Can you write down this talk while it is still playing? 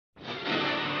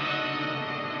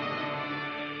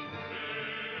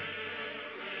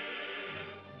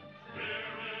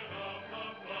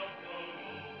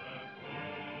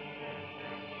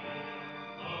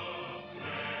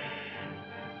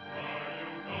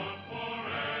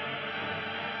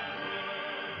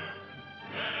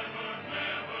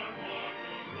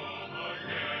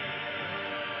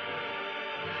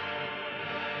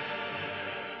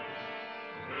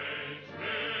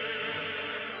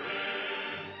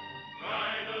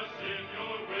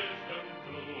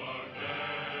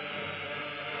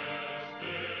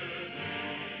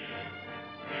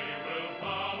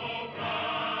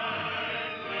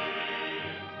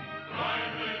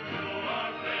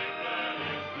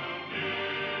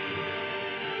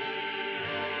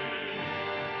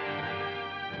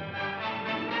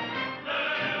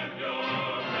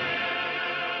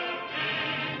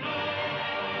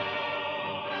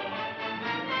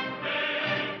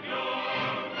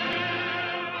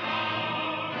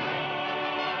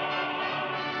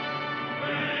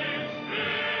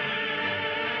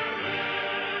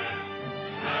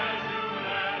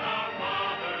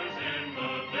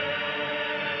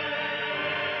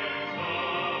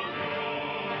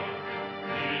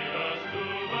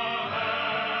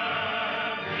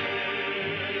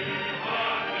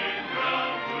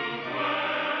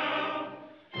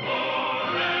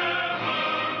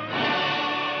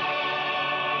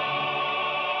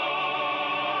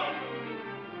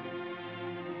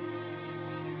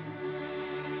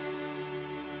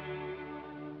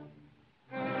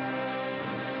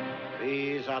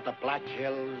are the Black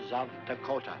Hills of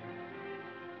Dakota.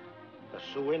 The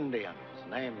Sioux Indians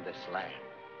name this land.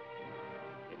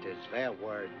 It is their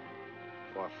word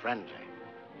for friendly.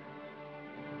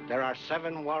 There are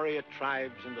 7 warrior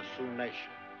tribes in the Sioux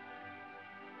Nation,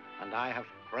 and I have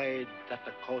prayed that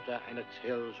Dakota and its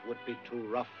hills would be too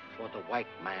rough for the white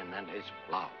man and his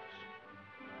plows.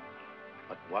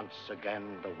 But once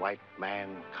again, the white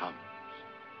man comes.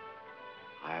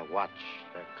 I watch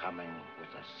their coming with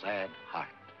a sad heart.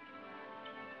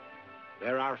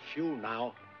 There are few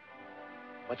now,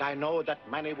 but I know that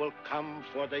many will come,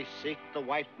 for they seek the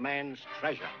white man's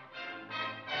treasure,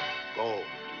 gold.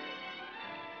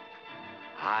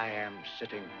 I am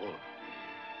Sitting Bull,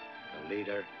 the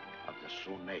leader of the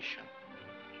Sioux Nation.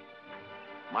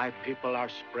 My people are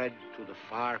spread to the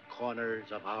far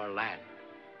corners of our land.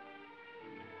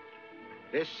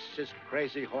 This is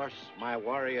Crazy Horse, my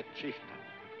warrior chieftain.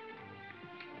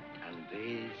 And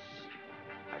these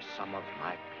are some of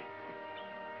my people.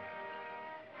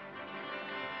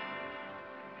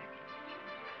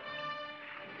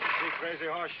 See, Crazy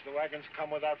Horse, the wagons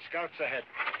come without scouts ahead.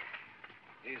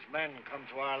 These men come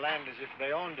to our land as if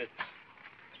they owned it.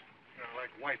 They're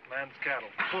like white man's cattle.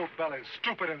 Full-bellied,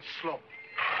 stupid and slow.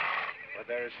 But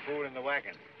there is food in the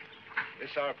wagon.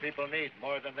 This our people need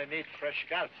more than they need fresh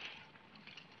scouts.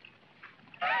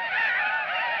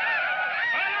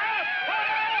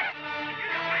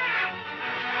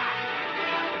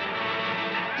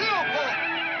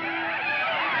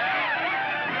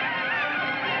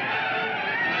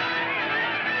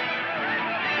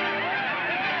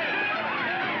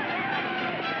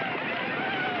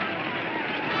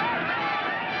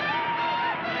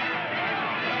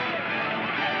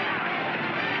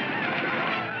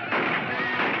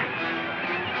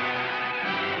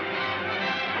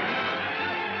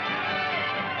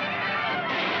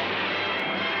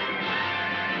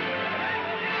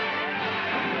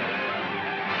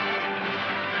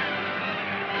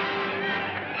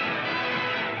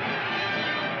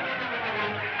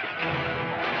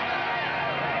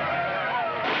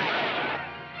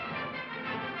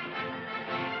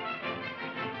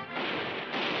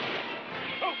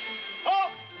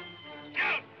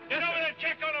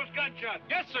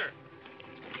 Yes, sir.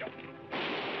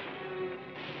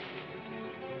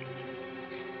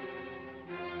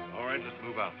 All right, let's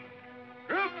move out.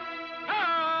 Group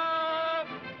up!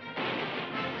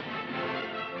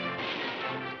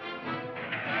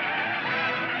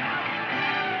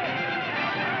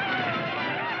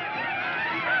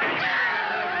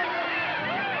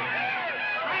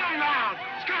 Run out!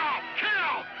 Scout!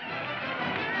 Kill!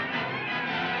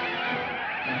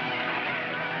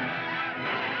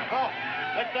 Go!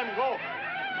 Let them go!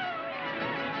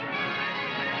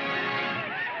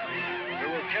 We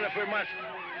will kill if we must.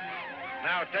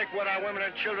 Now take what our women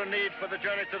and children need for the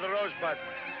journey to the Rosebud.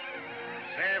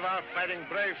 Save our fighting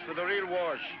braves for the real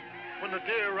wars. When the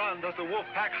deer run, does the wolf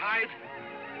pack hide?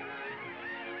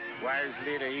 Wise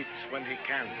leader eats when he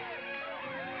can.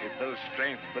 He builds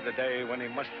strength for the day when he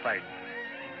must fight.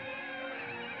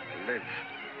 Live.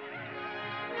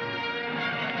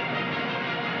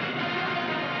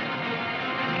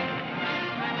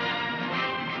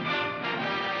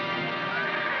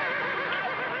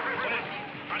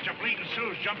 Bunch of bleeding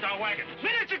Sioux jumped our wagon.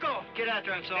 Minutes ago! Get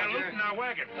after him, soldier. They're looting our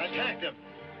wagon. Attack them!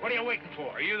 What are you waiting for?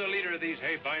 Are you the leader of these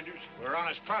hay binders? We're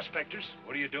honest prospectors.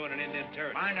 What are you doing in Indian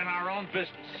territory? Minding our own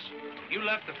business. You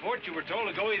left the fort, you were told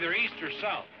to go either east or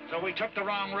south. So we took the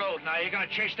wrong road. Now you're gonna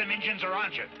chase them Indians or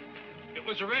aren't you? It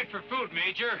was a raid for food,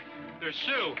 Major. They're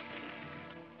Sioux.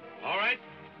 All right.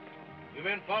 You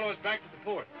men follow us back to the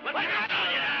fort. What?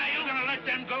 Yeah, you gonna let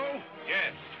them go?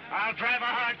 Yes. I'll drive a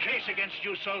hard case against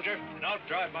you, soldier. And I'll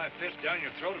drive my fist down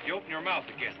your throat if you open your mouth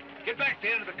again. Get back to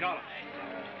the end of the column.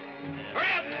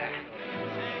 Hurry up!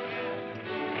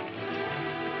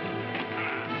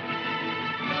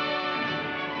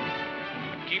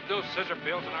 Keep those scissor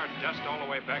bills in our dust all the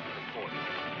way back to the fort.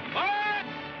 Forward!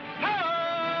 Home!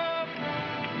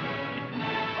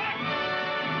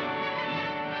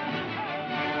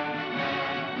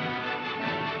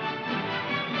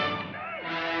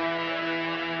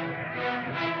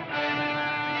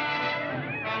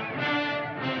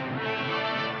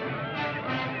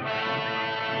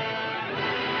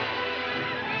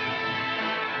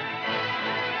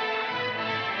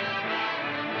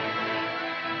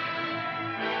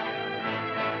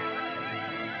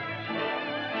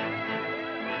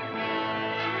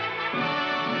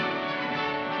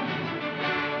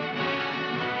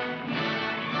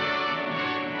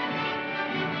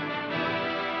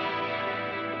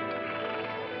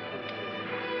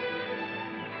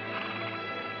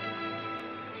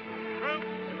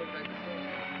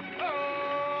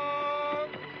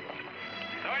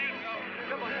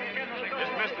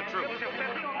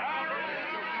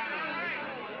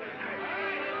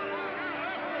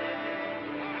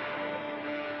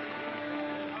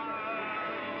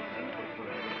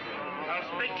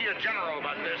 speak to your general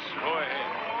about this. Go ahead.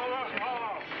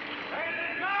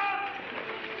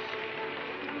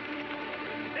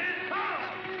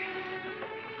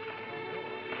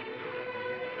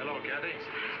 Hello, Kathy.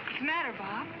 What's the matter,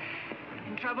 Bob?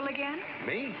 In trouble again?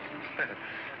 Me?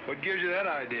 What gives you that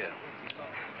idea?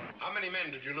 How many men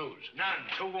did you lose? None.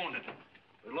 2 wounded.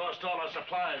 We lost all our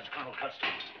supplies, Colonel Custer.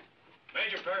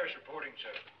 Major Parrish reporting,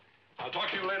 sir. I'll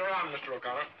talk to you later on, Mr.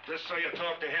 O'Connor. Just so you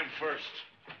talk to him first.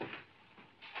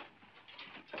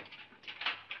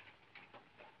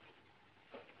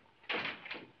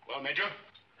 Well, Major?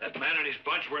 That man and his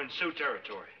bunch were in Sioux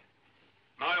territory.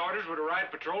 My orders were to ride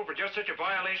patrol for just such a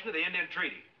violation of the Indian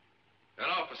Treaty.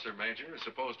 An officer, Major, is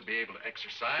supposed to be able to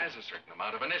exercise a certain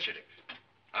amount of initiative.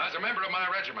 As a member of my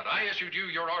regiment, I issued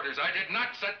you your orders. I did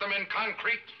not set them in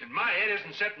concrete. And my head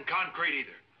isn't set in concrete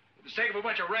either. For the sake of a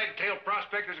bunch of ragtail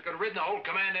prospectors that could have ridden the whole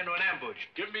command into an ambush.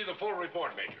 Give me the full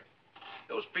report, Major.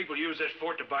 Those people use this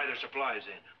fort to buy their supplies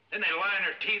in. Then they lie in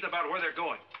their teeth about where they're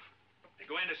going. They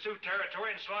go into Sioux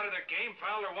territory and slaughter their game,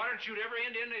 foul their water, and shoot every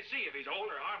Indian they see if he's old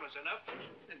or harmless enough.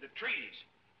 And the treaties,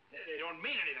 they don't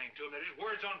mean anything to them. They're just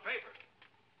words on paper.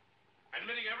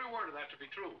 Admitting every word of that to be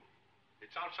true,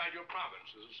 it's outside your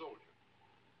province as a soldier.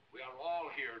 We are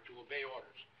all here to obey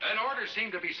orders. And orders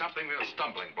seem to be something of a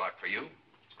stumbling block for you.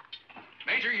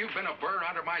 Major, you've been a burr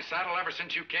under my saddle ever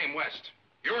since you came west.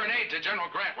 You were an aide to General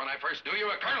Grant when I first knew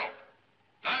you, a colonel.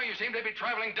 Now you seem to be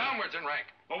traveling downwards in rank.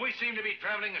 Well, we seem to be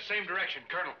traveling the same direction,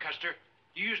 Colonel Custer.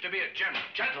 You used to be a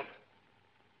gentleman.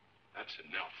 That's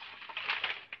enough.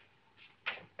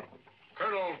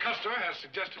 Colonel Custer has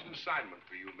suggested an assignment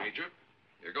for you, Major.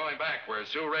 You're going back where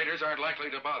Sioux raiders aren't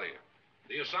likely to bother you.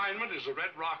 The assignment is a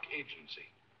Red Rock agency.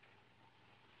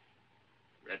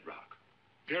 Red Rock.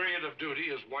 Period of duty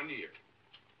is 1 year.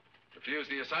 Refuse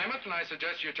the assignment, and I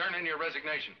suggest you turn in your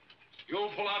resignation.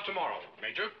 You'll pull out tomorrow,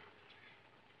 Major.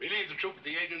 Relieve the troop at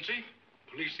the agency,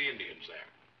 police the Indians there.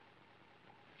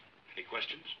 Any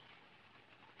questions?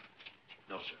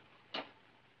 No, sir.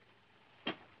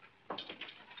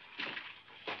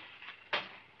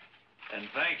 And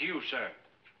thank you, sir.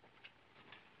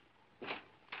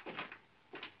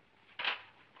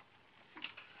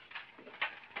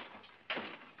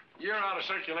 Year out of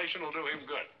circulation will do him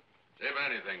good. If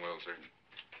anything will, sir.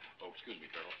 Oh, excuse me,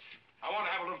 Colonel. I want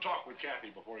to have a little talk with Kathy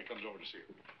before he comes over to see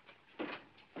her.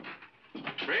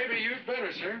 Maybe you'd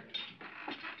better, sir.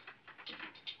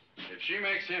 If she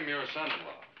makes him your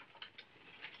son-in-law,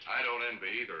 I don't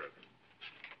envy either of them.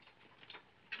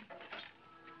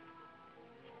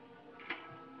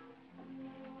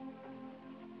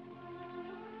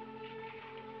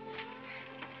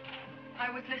 I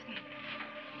was listening.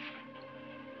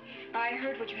 I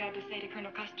heard what you had to say to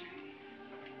Colonel Custer.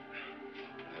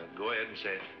 Go ahead and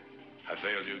say it. I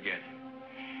failed you again.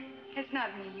 It's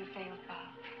not me you failed, Bob.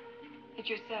 It's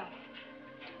yourself.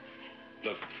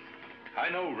 Look, I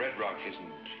know Red Rock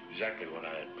isn't exactly what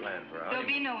I had planned for our There'll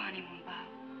be honeymoon. no honeymoon, Bob.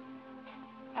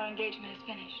 Our engagement is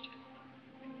finished.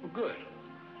 Well, good.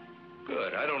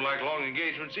 Good. I don't like long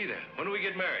engagements either. When do we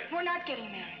get married? We're not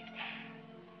getting married.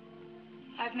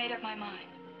 I've made up my mind.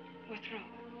 We're through.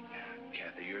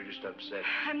 Kathy, you're just upset.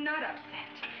 I'm not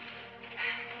upset.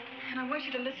 And I want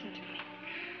you to listen to me.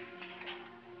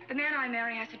 The man I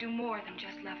marry has to do more than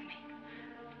just love me.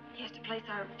 He has to place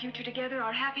our future together,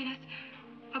 our happiness,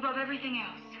 above everything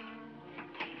else.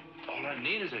 All I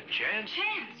need is a chance.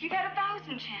 Chance? You've had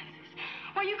 1,000 chances.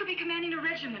 Why, you could be commanding a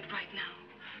regiment right now.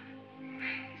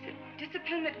 Is it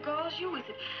discipline that galls you? Is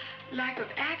it lack of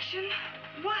action?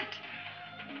 What?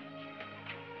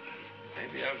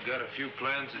 Maybe I've got a few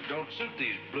plans that don't suit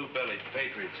these blue-bellied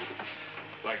patriots that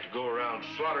like to go around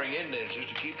slaughtering Indians just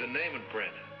to keep the name in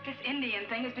print. This Indian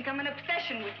thing has become an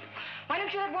obsession with you. Why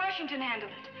don't you let Washington handle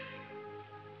it?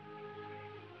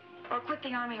 Or quit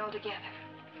the army altogether?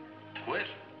 Quit?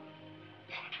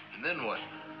 And then what?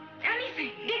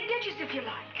 Anything. Dig ditches if you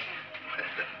like.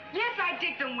 Yes, I'd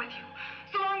dig them with you.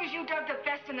 So long as you dug the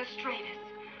best and the straightest.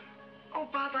 Oh,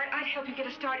 Bob, I'd help you get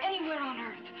a start anywhere on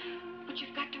earth. But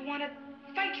you've got to want to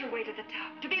fight your way to the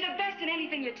top. To be the best in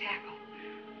anything you tackle.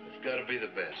 It's got to be the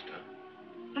best, huh?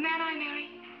 The man I marry?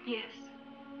 Yes.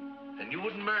 And you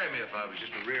wouldn't marry me if I was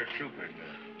just a rear trooper in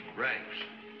the ranks.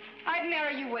 I'd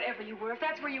marry you whatever you were, if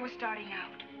that's where you were starting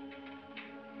out.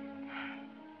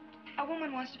 A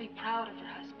woman wants to be proud of her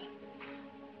husband.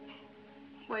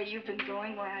 Where you've been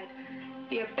going, where I'd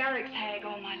be a barracks hag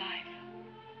all my life.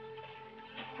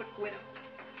 A quick widow.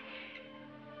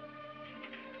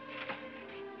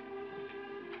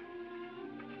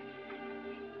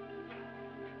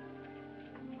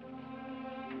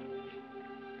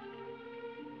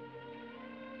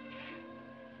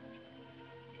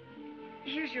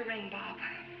 Here's your ring, Bob.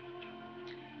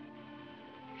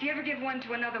 If you ever give one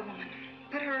to another woman,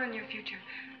 put her in your future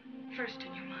first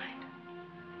in your mind.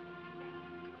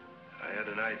 I had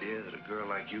an idea that a girl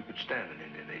like you could stand an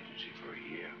Indian agency for a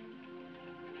year.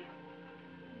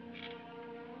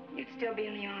 You'd still be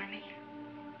in the Army.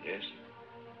 Yes?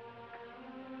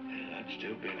 Yeah, I'd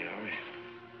still be in the Army.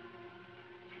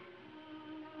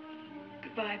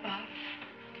 Goodbye, Bob.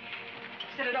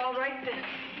 Said it all right then.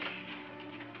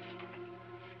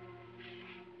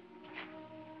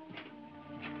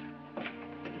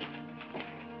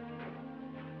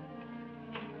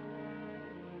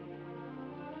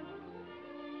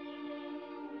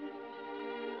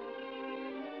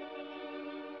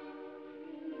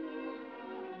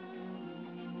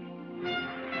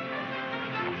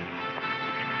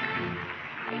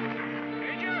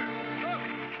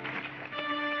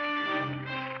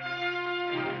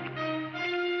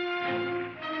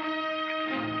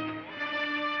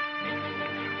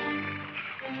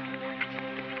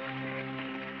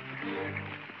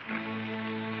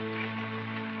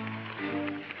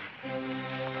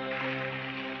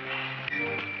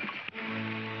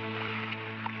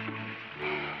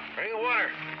 Bring the water.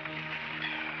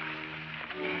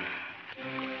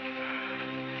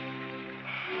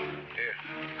 Here.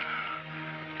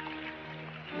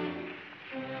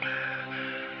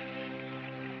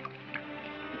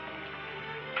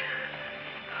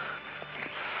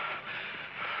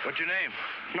 What's your name?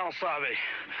 No sabe.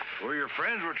 We're your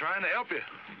friends. We're trying to help you.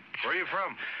 Where are you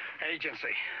from?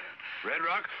 Agency. Red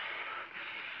Rock?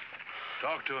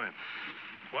 Talk to him.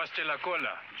 Waste la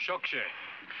cola, shokshe,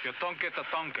 yotonke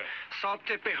tatonke.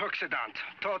 Saltipi huxidant.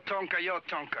 To tonka yo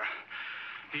tonka.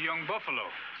 The young buffalo,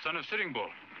 son of Sitting Bull.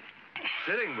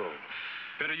 Sitting Bull.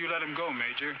 Better you let him go,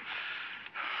 Major.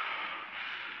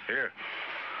 Here.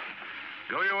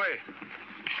 Go your way.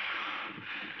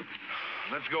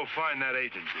 Let's go find that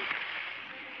agency.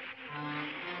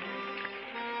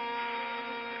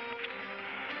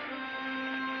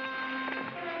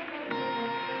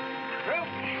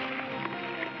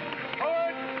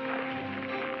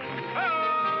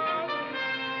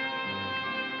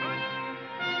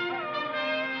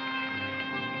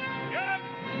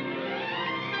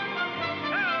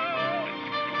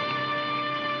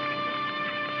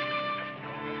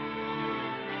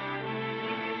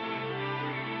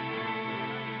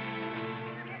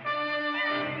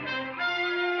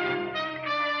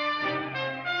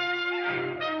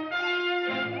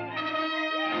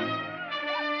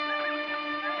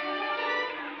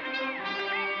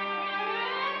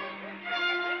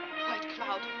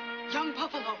 Young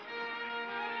buffalo.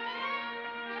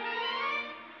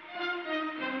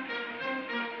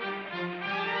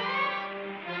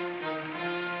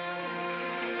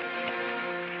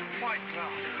 White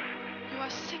Cloud. You are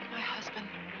sick, my husband.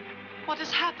 What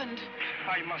has happened?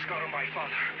 I must go to my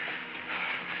father.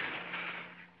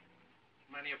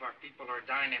 Many of our people are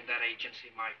dying in that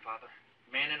agency, my father.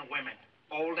 Men and women,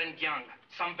 old and young,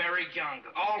 some very young,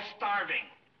 all starving.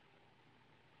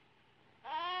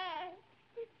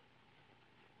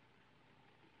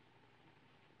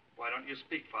 Why don't you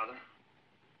speak, Father?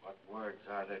 What words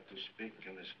are there to speak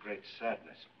in this great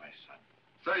sadness, my son?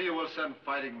 Say you will send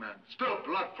fighting men. Spill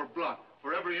blood for blood.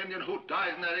 For every Indian who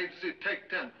dies in that agency, take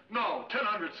 10. No,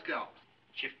 1,000 scalps.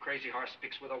 Chief Crazy Horse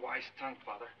speaks with a wise tongue,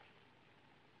 Father.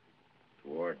 The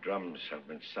war drums have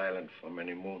been silent for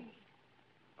many moons.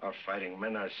 Our fighting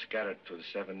men are scattered to the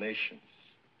 7 nations.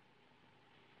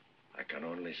 I can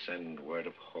only send word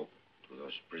of hope to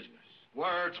those prisoners.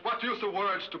 Words? What use of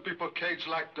words to people caged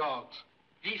like dogs?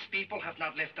 These people have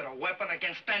not lifted a weapon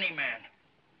against any man.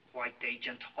 White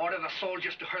agent, order the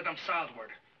soldiers to herd them southward,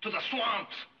 to the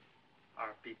swamps.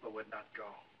 Our people would not go.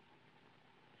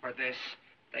 For this,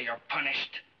 they are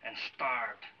punished and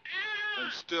starved.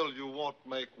 And still you won't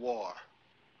make war.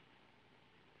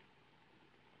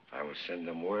 I will send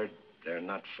them word they're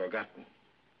not forgotten.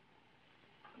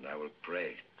 And I will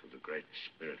pray to the Great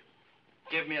Spirit.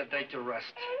 Give me a day to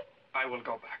rest. I will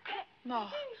go back. No,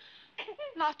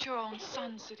 not your own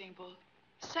son, Sitting Bull.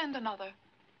 Send another.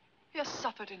 He has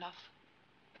suffered enough.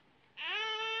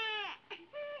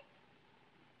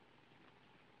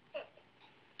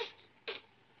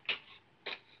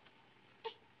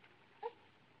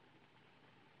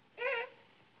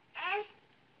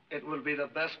 It will be the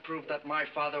best proof that my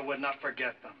father would not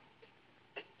forget them.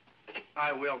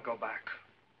 I will go back.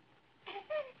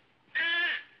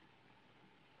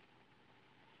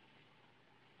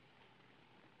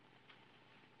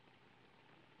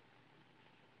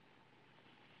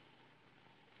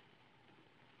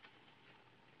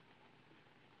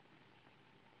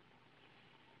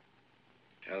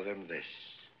 Tell them this.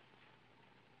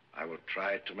 I will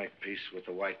try to make peace with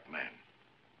the white man.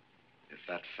 If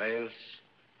that fails,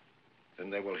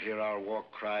 then they will hear our war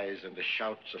cries and the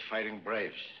shouts of fighting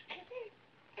braves.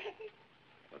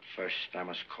 But first, I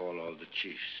must call all the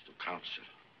chiefs to council.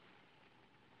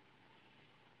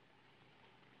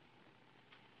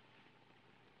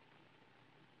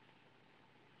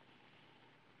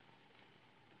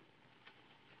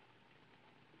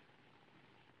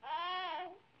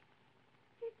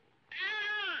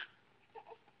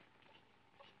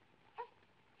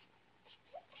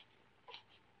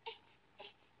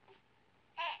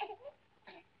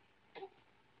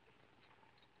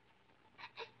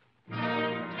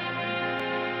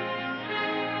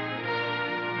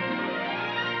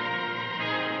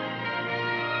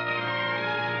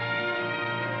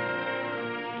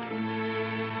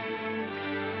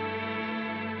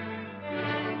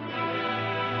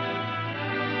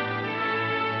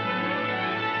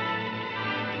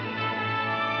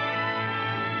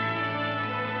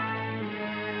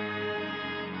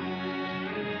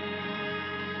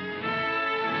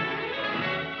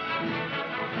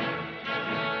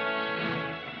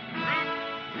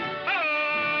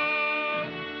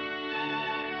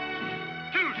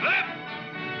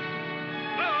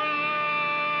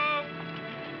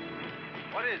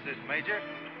 Major.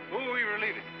 Who are we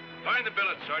relieving? Find the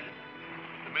billet, Sergeant.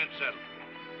 The men settled.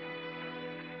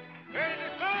 Ready to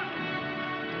close!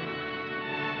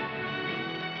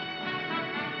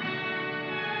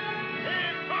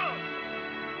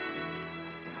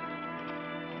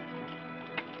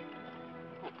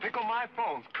 Pick on my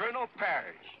phones, Colonel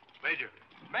Parrish. Major.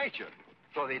 Major?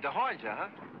 So they dehorned you, huh?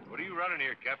 What are you running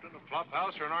here, Captain? A flop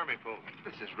house or an army post?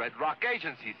 This is Red Rock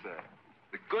Agency, sir.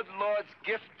 The good Lord's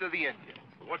gift to the Indians.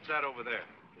 What's that over there?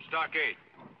 The stockade.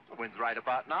 The wind's right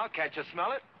about now. Can't you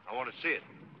smell it? I want to see it.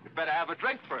 You better have a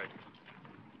drink for it.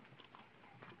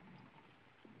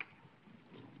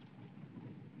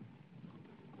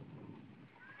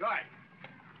 Guy,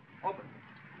 open.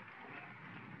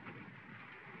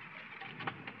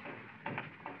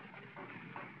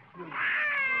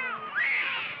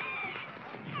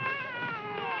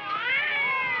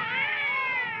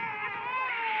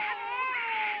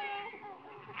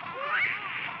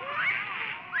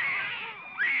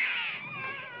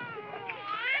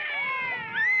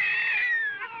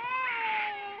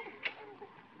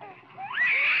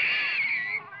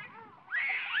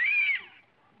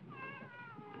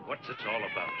 What's it all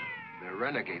about? They're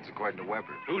renegades, according to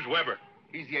Weber. Who's Weber?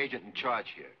 He's the agent in charge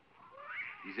here.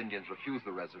 These Indians refused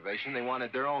the reservation. They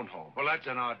wanted their own home. Well, that's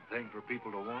an odd thing for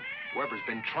people to want. Weber's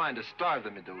been trying to starve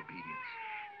them into obedience.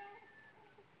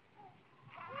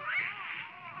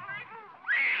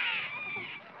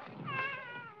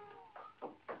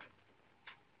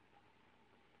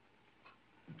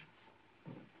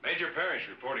 Major Parrish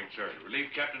reporting, sir. Relieve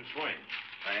Captain Swain.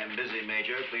 I am busy,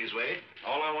 Major. Please wait.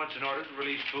 All I want's an order to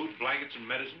release food, blankets, and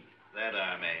medicine. That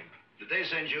I may. Did they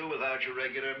send you without your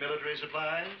regular military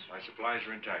supplies? My supplies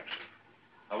are intact, sir.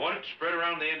 I want it spread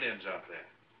around the Indians out there.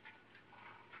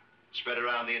 Spread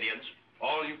around the Indians?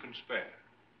 All you can spare.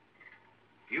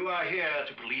 You are here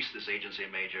to police this agency,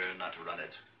 Major, not to run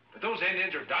it. But those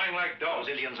Indians are dying like dogs.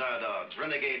 Those Indians are dogs,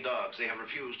 renegade dogs. They have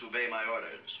refused to obey my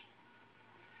orders.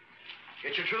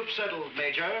 Get your troops settled,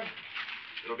 Major.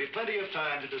 There'll be plenty of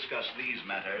time to discuss these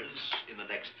matters in the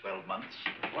next 12 months.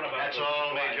 What about That's those all,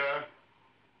 supplies? Major.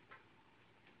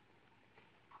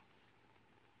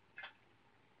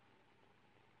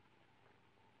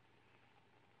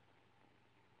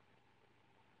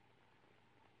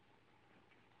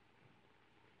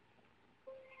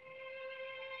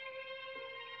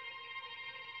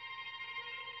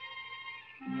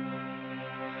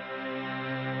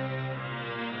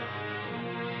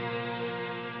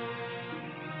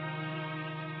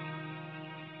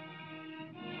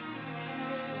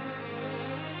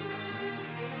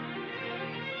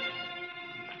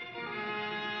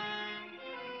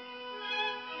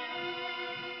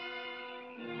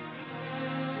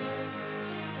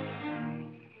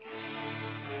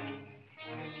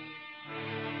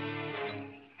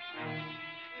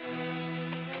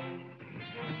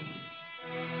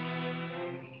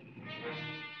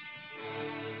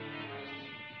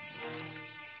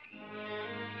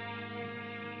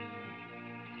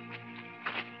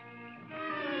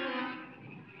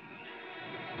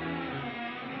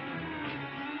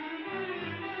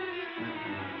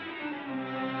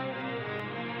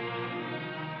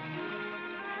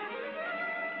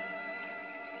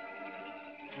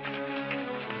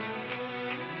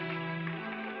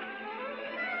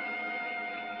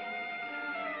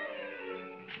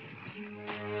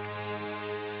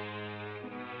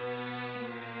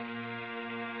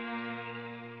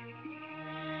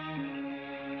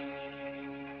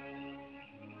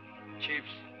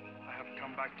 Chiefs, I have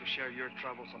come back to share your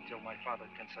troubles until my father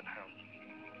can send help.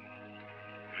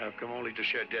 I've come only to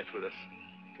share death with us.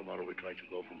 Tomorrow we try to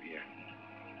go from here.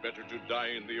 Better to die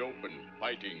in the open,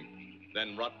 fighting,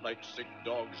 than rot like sick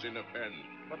dogs in a pen.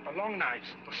 But the Long Knives,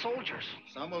 the soldiers.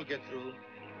 Some will get through.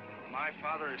 My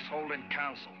father is holding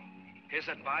council. His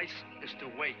advice is to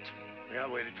wait. We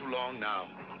have waited too long now.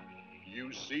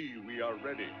 You see, we are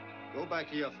ready. Go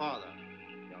back to your father,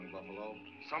 young buffalo.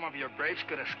 Some of your braves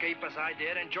could escape as I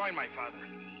did and join my father.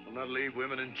 We'll not leave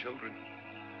women and children,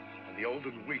 and the old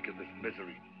and weak in this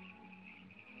misery.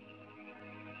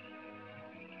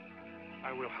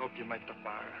 I will help you make the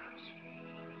fires.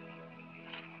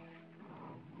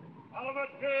 Oliver,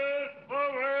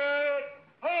 forward!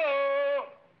 Ho!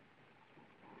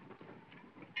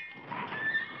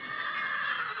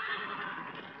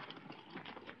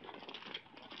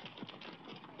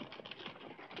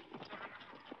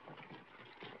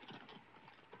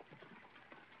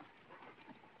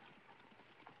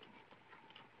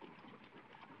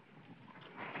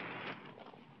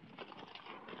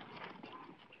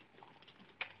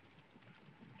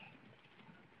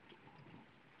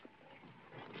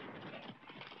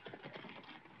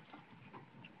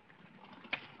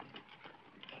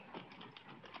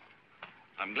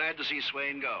 I'm glad to see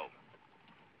Swain go.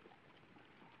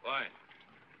 Why?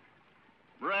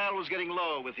 Morale was getting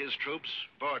low with his troops.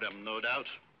 Boredom, no doubt.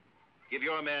 Give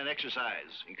your men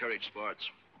exercise. Encourage sports.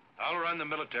 I'll run the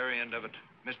military end of it.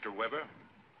 Mr. Weber,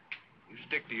 you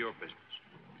stick to your business.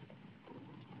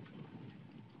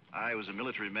 I was a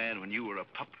military man when you were a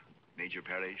pup, Major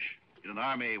Parrish, in an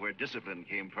army where discipline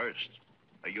came first.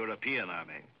 A European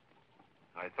army.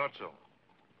 I thought so.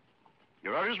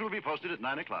 Your orders will be posted at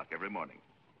 9 o'clock every morning.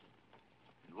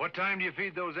 And what time do you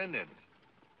feed those Indians?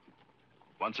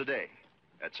 Once a day,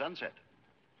 at sunset.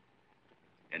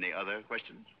 Any other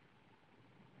questions?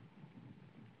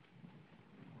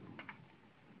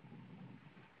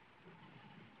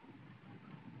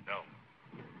 No.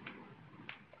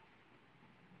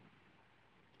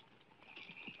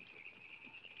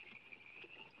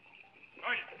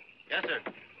 Yes, sir.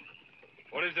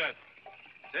 What is that?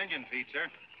 It's Indian feed, sir.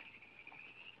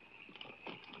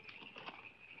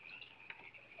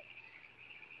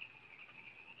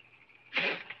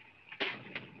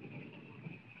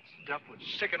 Stuff would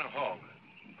sicken a hog.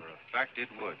 For a fact, it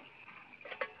would.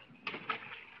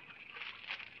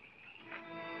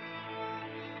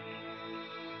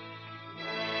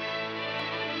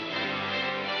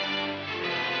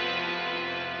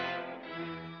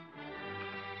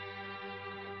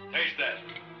 Taste that.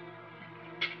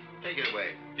 Take it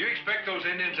away. Do you expect those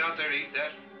Indians out there to eat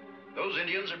that? Those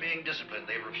Indians are being disciplined.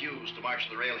 They've refused to march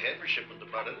to the railhead for shipment to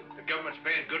Florida. The government's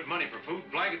paying good money for food,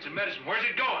 blankets, and medicine. Where's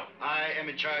it going? I am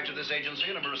in charge of this agency,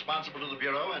 and I'm responsible to the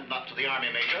Bureau and not to the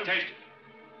Army, Major. Taste it.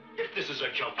 If this is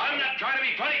a joke... I'm not trying to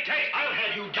be funny. Taste it. I'll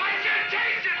have you... I said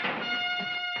taste it!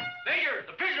 Major,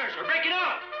 the prisoners are breaking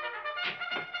out.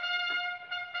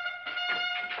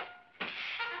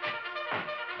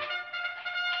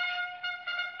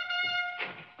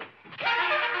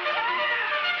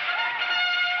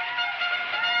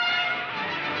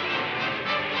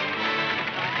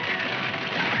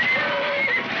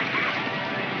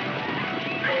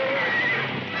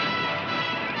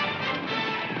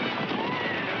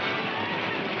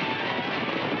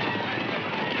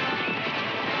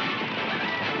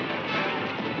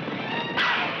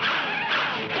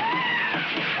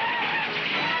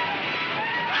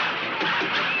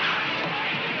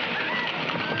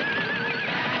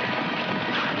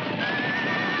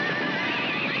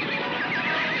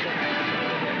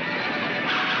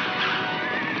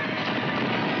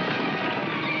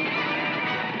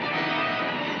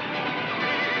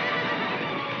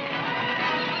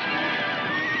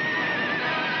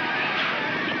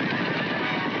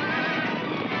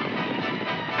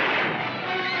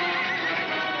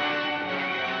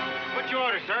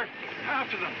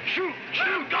 After them. Shoot!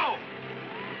 Shoot! Go!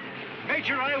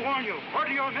 Major, I warn you.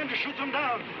 Order your men to shoot them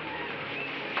down.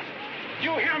 Do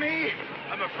you hear me?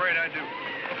 I'm afraid I do.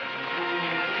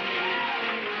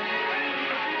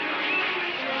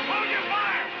 Hold your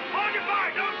fire! Hold your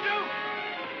fire! Don't shoot!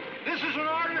 This is an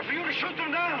order for you to shoot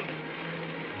them down.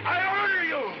 I order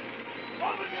you.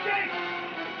 Open chase!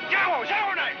 Javo!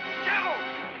 Javo knife! Javo!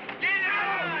 Get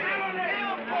out!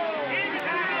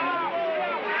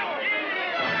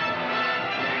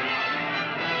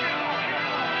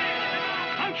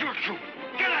 Your troop.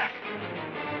 Get after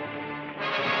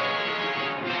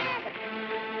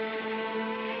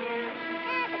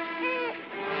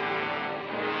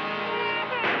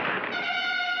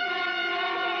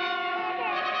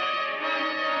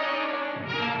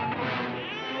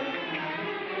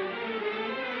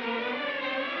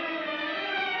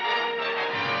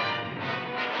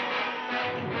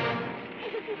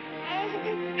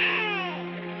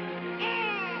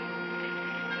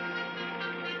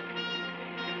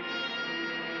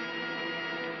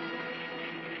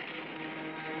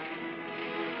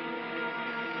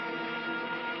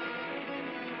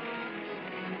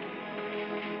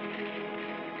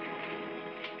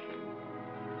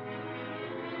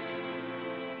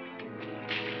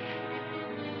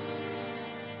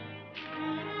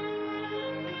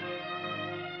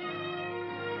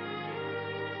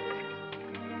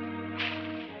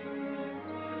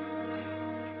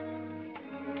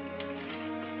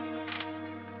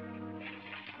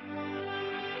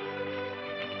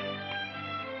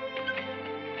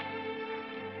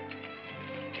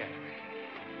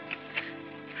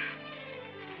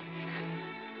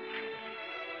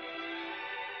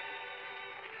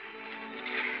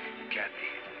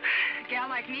gal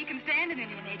like me can stand an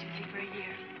Indian agency for a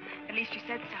year. At least you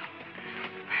said so.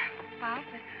 Bob,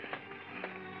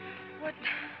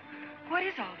 what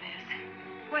is all this?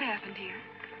 What happened here?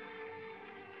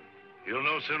 You'll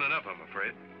know soon enough, I'm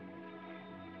afraid.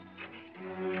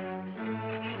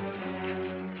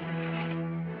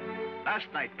 Last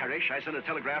night, Parrish, I sent a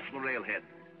telegraph from the railhead.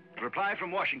 A reply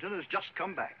from Washington has just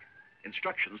come back.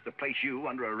 Instructions to place you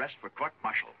under arrest for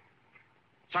court-martial.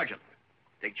 Sergeant,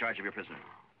 take charge of your prisoner.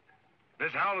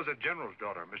 Miss Howell is a general's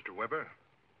daughter, Mr. Weber.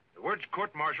 The words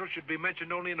court-martial should be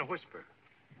mentioned only in a whisper.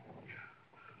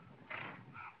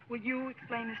 Will you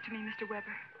explain this to me, Mr.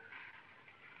 Weber?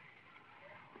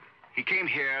 He came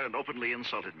here and openly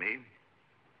insulted me.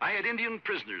 I had Indian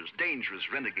prisoners, dangerous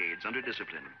renegades under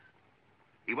discipline.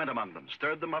 He went among them,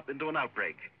 stirred them up into an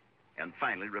outbreak, and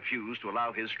finally refused to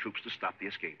allow his troops to stop the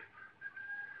escape.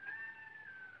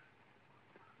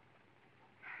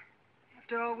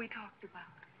 After all we talked about.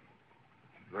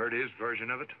 I've heard his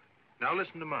version of it. Now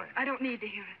listen to mine. I don't need to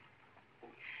hear it.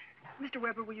 Mr.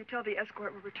 Weber, will you tell the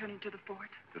escort we're returning to the fort?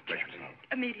 With pleasure, sir.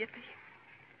 Immediately.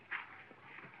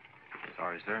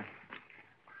 Sorry, sir.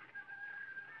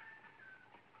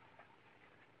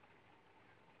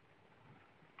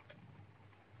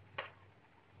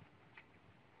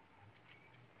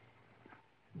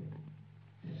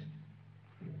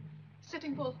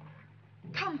 Sitting Bull,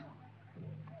 come.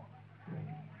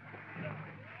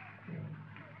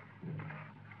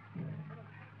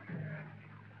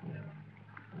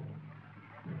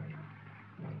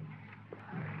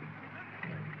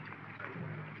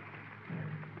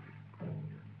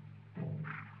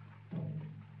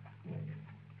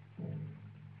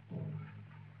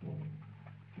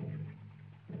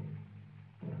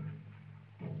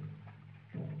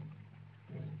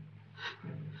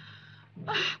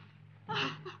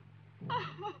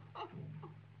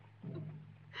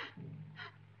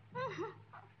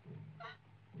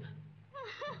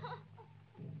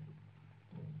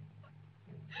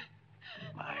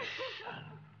 My son.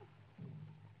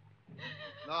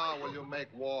 Now will you make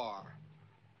war?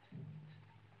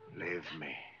 Leave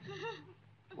me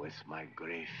with my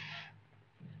grief.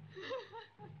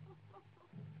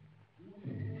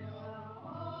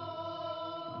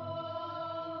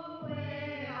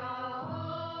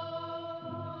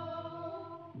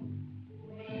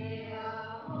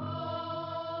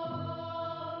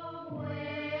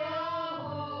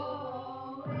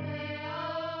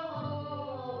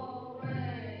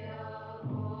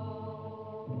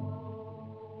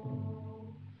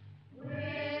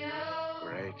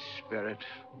 Spirit,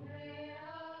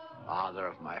 father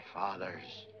of my fathers,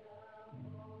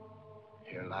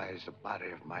 here lies the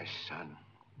body of my son,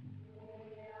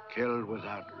 killed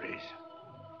without reason.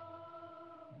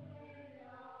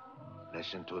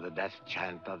 Listen to the death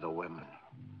chant of the women.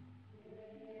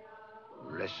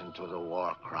 Listen to the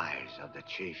war cries of the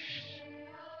chiefs.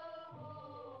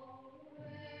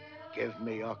 Give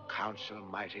me your counsel,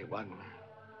 mighty one.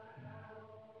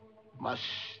 Must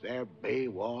there be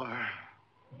war?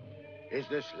 Is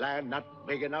this land not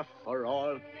big enough for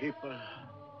all people?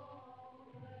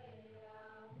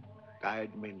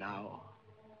 Guide me now,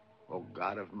 O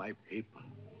God of my people.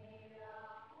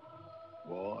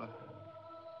 War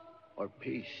or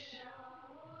peace?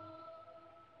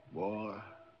 War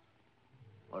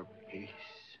or peace?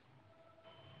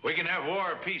 We can have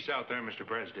war or peace out there, Mr.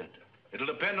 President. It'll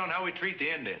depend on how we treat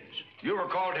the Indians. You were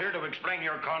called here to explain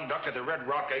your conduct at the Red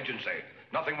Rock Agency.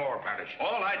 Nothing more, Parrish.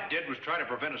 All I did was try to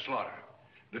prevent a slaughter.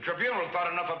 The tribunal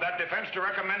thought enough of that defense to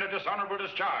recommend a dishonorable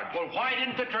discharge. Well, why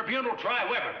didn't the tribunal try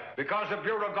Weber? Because the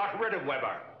Bureau got rid of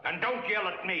Weber. And don't yell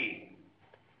at me.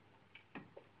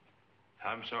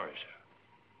 I'm sorry, sir.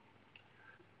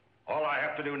 All I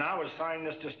have to do now is sign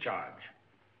this discharge.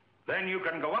 Then you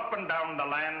can go up and down the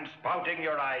land spouting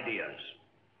your ideas.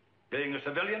 Being a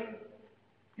civilian,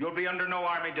 you'll be under no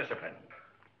army discipline.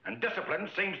 And discipline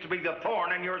seems to be the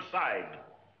thorn in your side.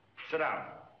 Sit down.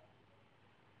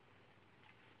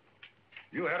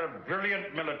 You had a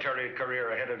brilliant military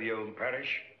career ahead of you, Parrish.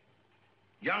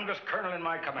 Youngest colonel in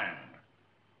my command.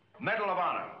 Medal of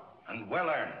Honor, and well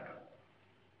earned.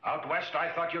 Out west,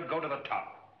 I thought you'd go to the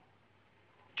top.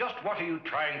 Just what are you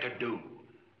trying to do?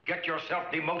 Get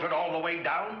yourself demoted all the way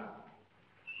down?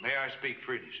 May I speak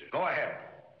freely, sir? Go ahead.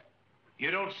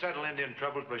 You don't settle Indian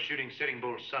troubles by shooting Sitting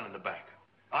Bull's son in the back.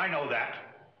 I know that.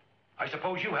 I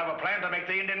suppose you have a plan to make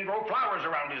the Indian grow flowers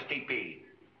around his teepee.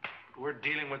 We're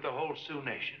dealing with the whole Sioux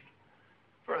nation.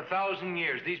 For 1,000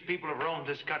 years, these people have roamed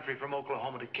this country from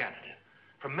Oklahoma to Canada,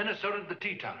 from Minnesota to the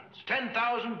Tetons.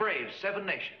 10,000 braves, 7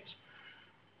 nations.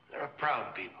 They're a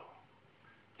proud people.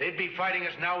 They'd be fighting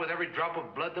us now with every drop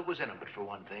of blood that was in them, but for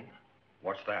one thing.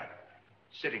 What's that?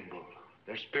 Sitting Bull,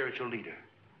 their spiritual leader.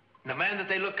 And the man that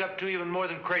they look up to even more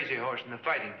than Crazy Horse and the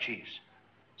fighting chiefs.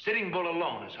 Sitting Bull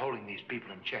alone is holding these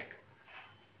people in check.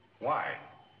 Why?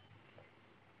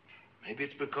 Maybe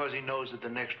it's because he knows that the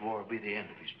next war will be the end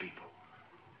of his people.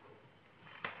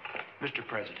 Mr.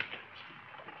 President,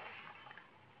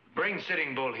 bring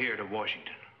Sitting Bull here to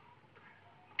Washington.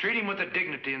 Treat him with the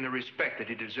dignity and the respect that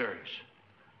he deserves.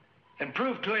 And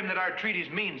prove to him that our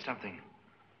treaties mean something.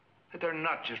 That they're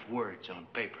not just words on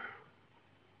paper.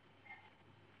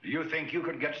 Do you think you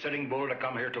could get Sitting Bull to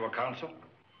come here to a council?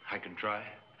 I can try.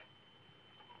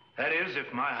 That is,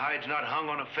 if my hide's not hung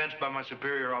on a fence by my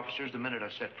superior officers the minute I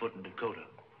set foot in Dakota.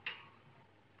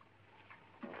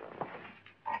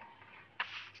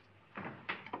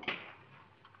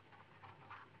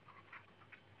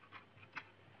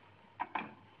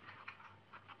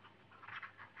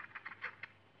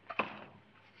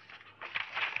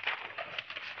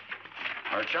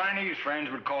 Our Chinese friends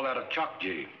would call that a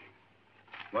chokji.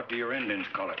 What do your Indians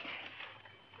call it?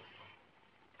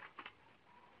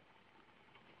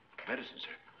 Medicine, sir.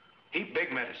 Heap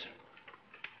big medicine.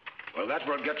 Well, that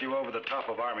will get you over the top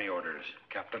of Army orders,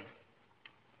 Captain.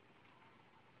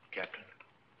 Captain?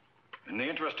 In the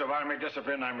interest of Army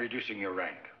discipline, I'm reducing your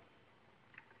rank.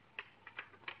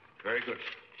 Very good.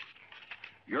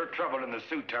 Your trouble in the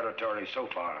Sioux territory so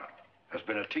far has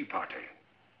been a tea party.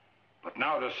 But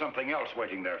now there's something else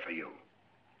waiting there for you.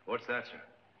 What's that, sir?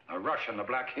 A rush in the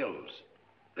Black Hills.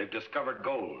 They've discovered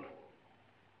gold.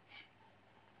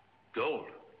 Gold?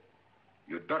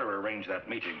 You'd better arrange that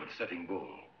meeting with Sitting Bull.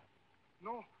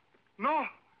 No, no,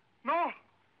 no,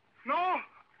 no,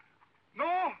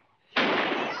 no.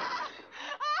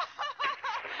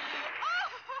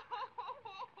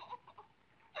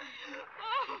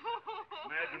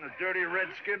 Imagine a dirty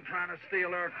redskin trying to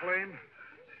steal our claim.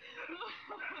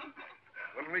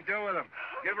 What'll we do with him?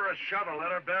 Give her a shovel,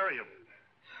 let her bury him.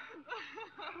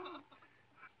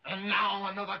 And now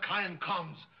another kind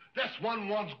comes. This one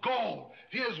wants gold.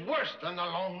 He is worse than the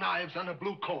long knives and the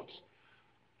blue coats.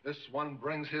 This one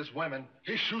brings his women.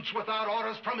 He shoots without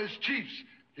orders from his chiefs.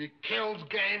 He kills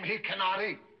game he cannot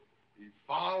eat. He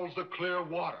fouls the clear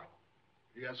water.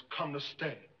 He has come to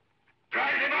stay.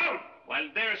 Drive them out! While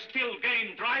there's still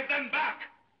game, drive them back!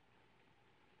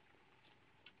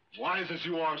 Wise as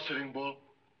you are, Sitting Bull,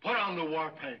 put on the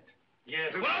war paint.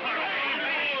 Yes.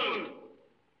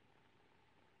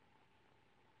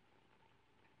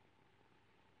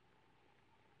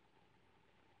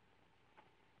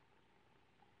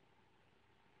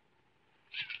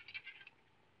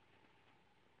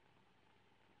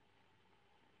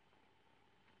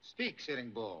 Speak, Sitting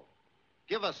Bull.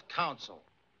 Give us counsel.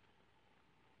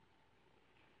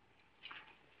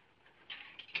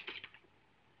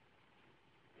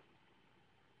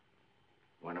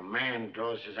 When a man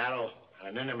draws his arrow at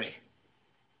an enemy,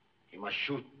 he must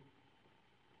shoot.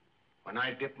 When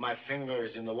I dip my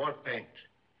fingers in the war paint,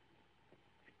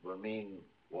 it will mean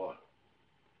war.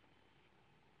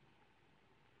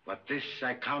 But this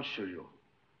I counsel you.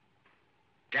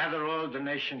 Gather all the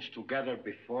nations together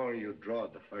before you draw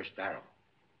the first arrow.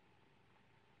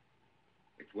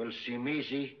 It will seem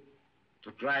easy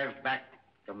to drive back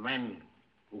the men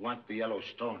who want the yellow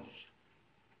stones.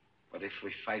 But if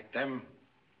we fight them,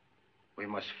 we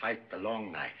must fight the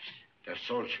long knives, their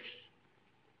soldiers.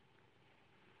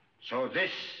 So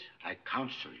this I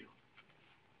counsel you.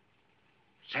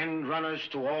 Send runners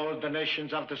to all the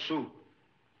nations of the Sioux,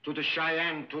 to the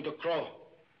Cheyenne, to the Crow,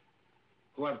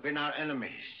 who have been our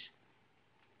enemies.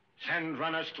 Send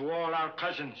runners to all our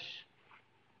cousins.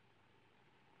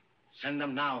 Send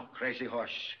them now, Crazy Horse.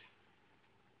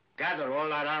 Gather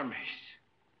all our armies.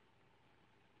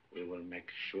 We will make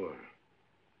sure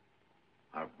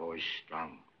our boys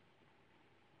strong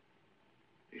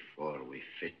before we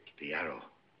fit the arrow.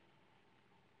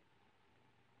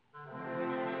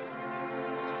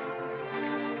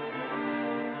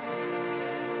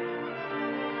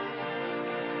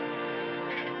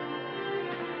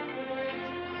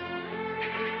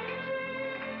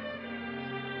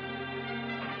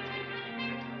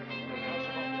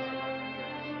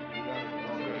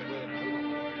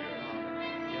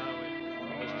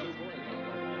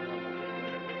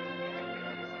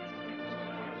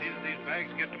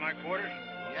 Get to my quarters?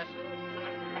 Yes,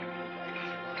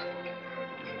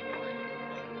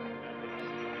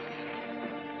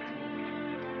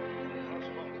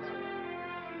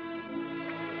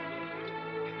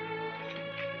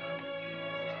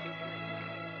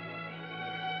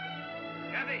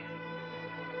 Kathy!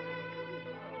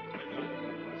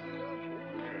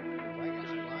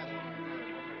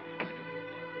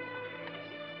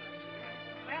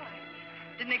 Well,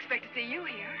 I didn't expect to see you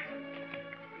here.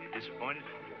 disappointed.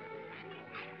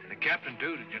 And the captain,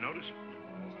 too, did you notice?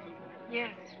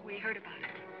 Yes, we heard about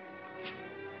it.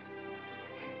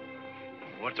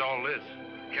 What's all this?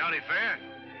 County fair?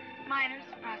 Miners,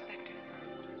 prospectors.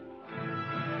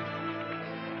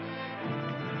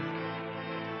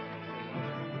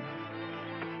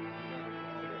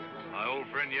 My old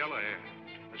friend Yellowhair.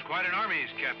 There's quite an army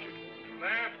he's captured.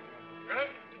 Left, good,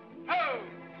 ho!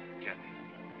 Captain,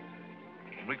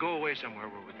 can we go away somewhere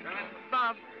where we can talk?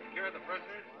 Bob, Secure the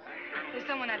prisoners. there's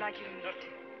someone I'd like you to meet.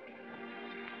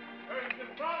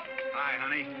 Hi,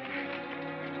 honey.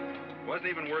 Wasn't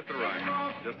even worth the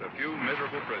ride. Just a few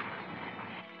miserable prisoners.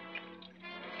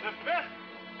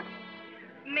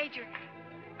 Major.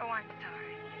 Oh, I'm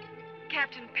sorry.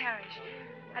 Captain Parrish.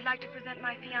 I'd like to present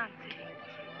my fiancé,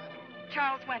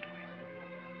 Charles Wentworth.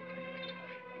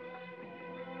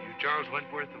 You Charles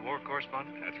Wentworth, the war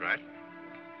correspondent? That's right.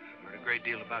 I've heard a great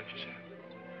deal about you, sir.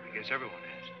 I guess everyone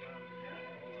has.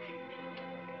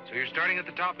 So you're starting at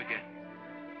the top again.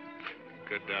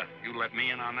 Could you let me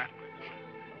in on that?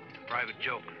 It's a private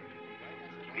joke.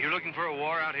 You're looking for a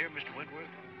war out here, Mr. Wentworth?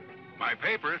 My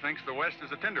paper thinks the West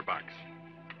is a tinderbox.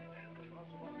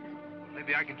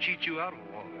 Maybe I can cheat you out of a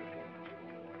war.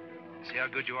 See how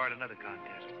good you are at another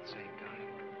contest at the same time.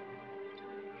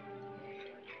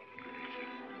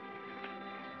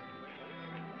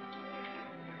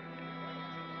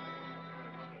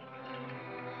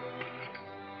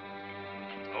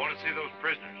 I want to see those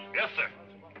prisoners. Yes, sir.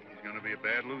 He's going to be a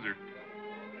bad loser. I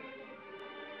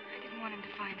didn't want him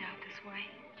to find out this way.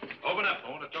 Open up. I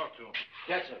want to talk to him.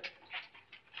 Yes, sir.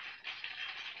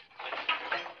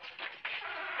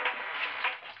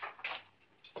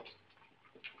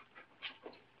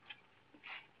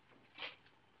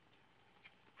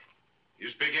 You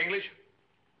speak English?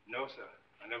 No, sir.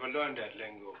 I never learned that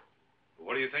lingo.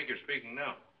 What do you think you're speaking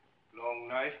now? Long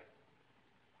knife,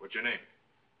 What's your name?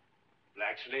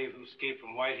 black slave who escaped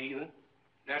from white heathen.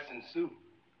 That's in Sioux.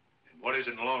 And what is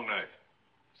in the long knife?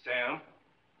 Sam,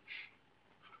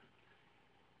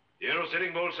 You know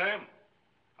Sitting Bull Sam?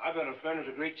 I've been a friend of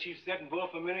the great Chief Sitting Bull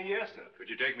for many years, sir. Could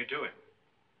you take me to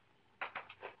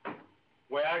him?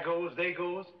 Where I goes, they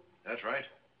goes. That's right.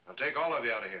 I'll take all of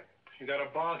you out of here. You got a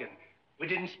bargain. We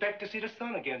didn't expect to see the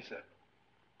sun again, sir.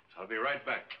 I'll be right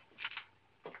back.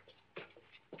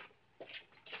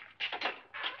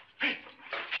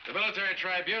 The military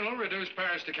tribunal reduced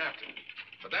Parrish to captain.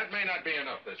 But that may not be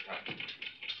enough this time.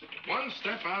 One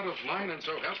step out of line, and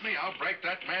so help me, I'll break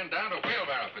that man down to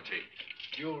wheelbarrow fatigue.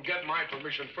 You'll get my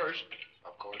permission first.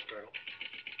 Of course, Colonel.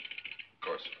 Of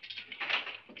course.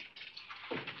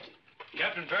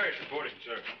 Captain Parrish reporting,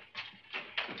 sir.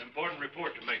 An important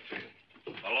report to make to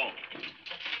you. Alone.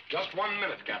 Just 1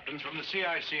 minute, Captain. From the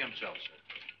CIC himself, sir.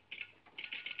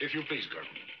 If you please, Colonel.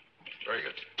 Very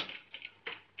good.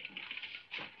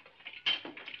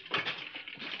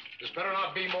 This better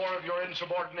not be more of your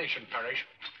insubordination, Parrish.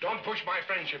 Don't push my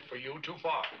friendship for you too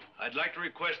far. I'd like to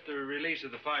request the release of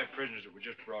the 5 prisoners that were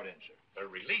just brought in, sir. A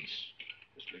release?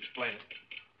 Just to explain it.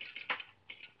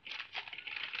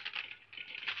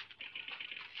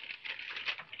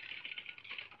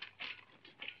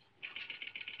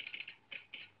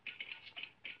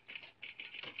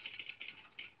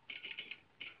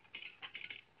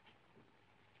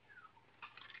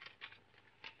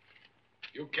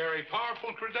 You carry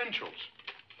powerful credentials.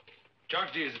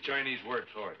 Chokji is the Chinese word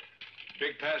for it.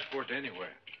 Big passport to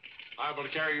anywhere. Liable to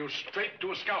carry you straight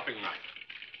to a scalping knife.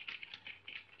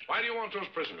 Why do you want those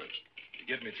prisoners? To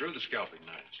get me through the scalping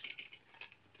knives.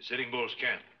 To Sitting Bull's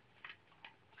camp.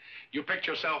 You picked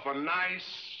yourself a nice,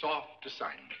 soft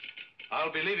assignment.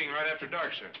 I'll be leaving right after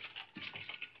dark, sir.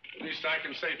 The least I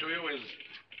can say to you is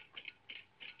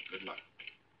good luck.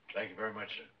 Thank you very much,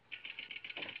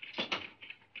 sir.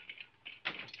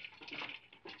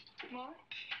 More?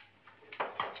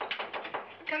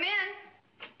 Come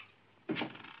in.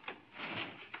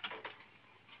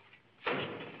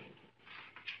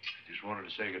 Just wanted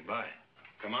to say goodbye.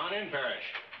 Come on in, Parrish.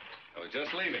 I was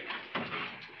just leaving.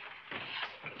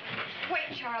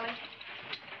 Wait, Charlie.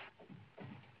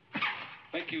 I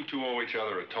think you two owe each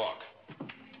other a talk.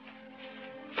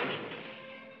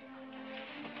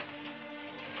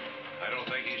 I don't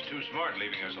think he's too smart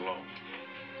leaving us alone.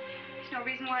 There's no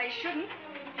reason why he shouldn't.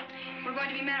 We're going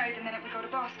to be married the minute we go to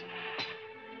Boston.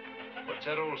 What's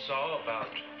that old saw about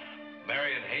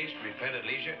marry in haste, repent at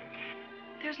leisure?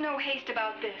 There's no haste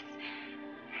about this.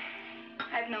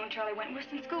 I've known Charlie Wentworth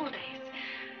since school days.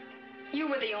 You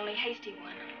were the only hasty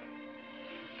one.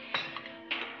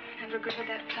 I've regretted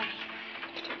that plenty.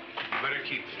 You better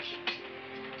keep this.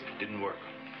 It didn't work.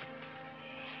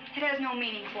 It has no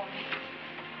meaning for me.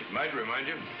 It Might remind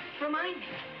you. Remind me.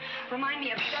 Remind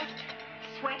me of dust,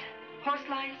 sweat, horse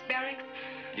lines, barracks.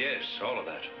 Yes, all of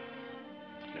that.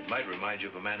 And it might remind you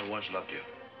of a man who once loved you.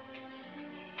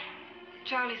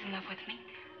 Charlie's in love with me.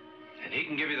 And he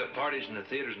can give you the parties and the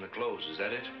theaters and the clothes, is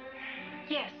that it?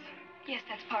 Yes. Yes,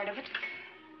 that's part of it.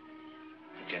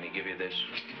 And can he give you this?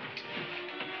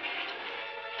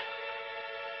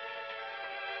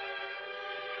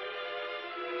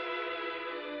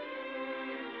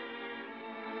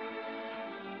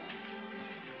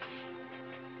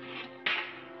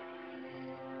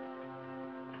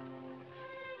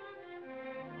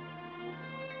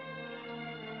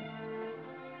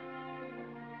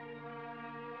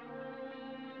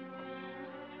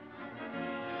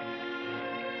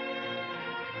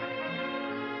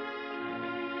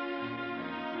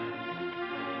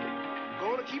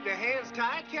 Keep the hands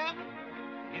tied, Captain?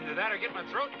 Either that or get my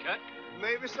throat cut.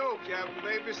 Maybe so, Captain,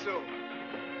 maybe so.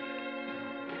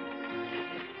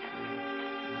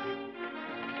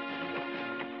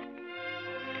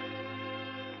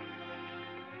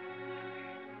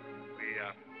 We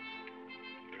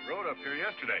rode up here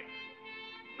yesterday.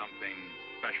 Something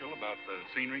special about the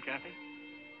scenery, Kathy?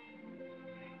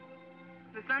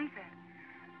 The sunset.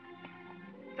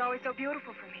 It's always so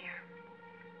beautiful from here.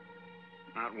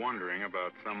 Not wondering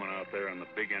about someone out there in the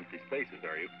big empty spaces,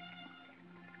 are you?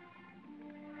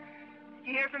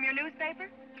 You hear from your newspaper?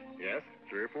 Yes,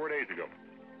 3 or 4 days ago.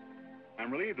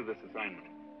 I'm relieved of this assignment.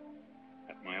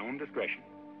 At my own discretion.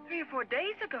 3 or 4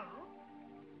 days ago?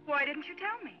 Why didn't you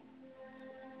tell me?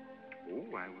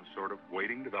 Oh, I was sort of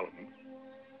waiting developments.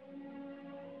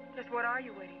 Just what are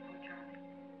you waiting for, Charlie?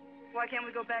 Why can't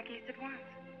we go back east at once?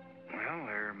 Well,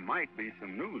 there might be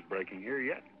some news breaking here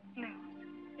yet. No.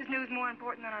 Is news more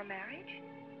important than our marriage?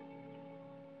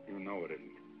 You know it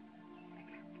isn't.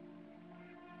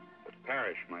 But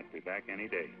Parrish might be back any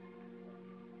day.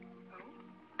 Oh?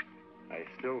 I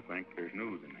still think there's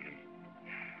news in him.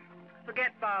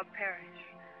 Forget Bob Parrish.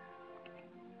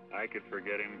 I could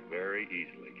forget him very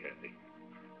easily, Kathy.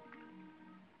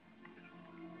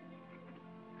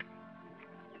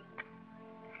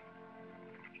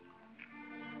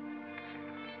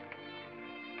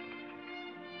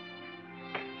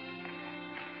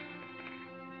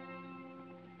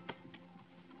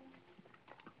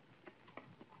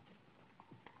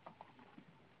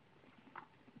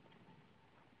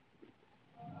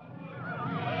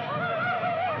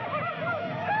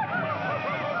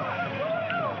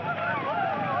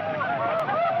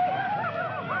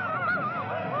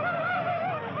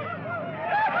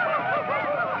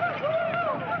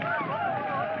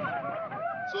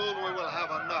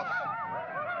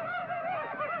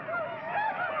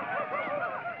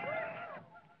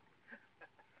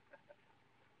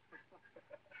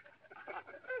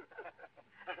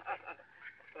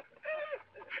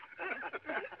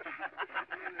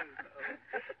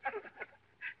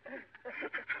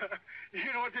 You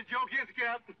know what the joke is,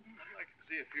 Captain? I can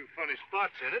see a few funny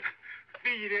spots in it.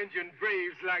 Feed Indian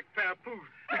braves like papoose.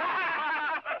 Tell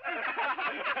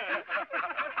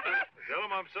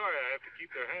them I'm sorry I have to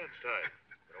keep their hands tied.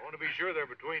 But I want to be sure they're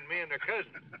between me and their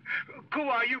cousin.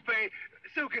 Kuwa yupe,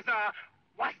 sukasa,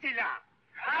 wastila.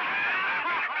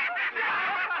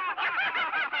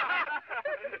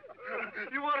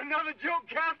 You want another joke,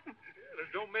 Captain? Yeah,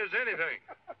 just don't miss anything.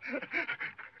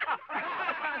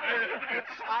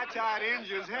 I tied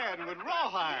Injun's hand with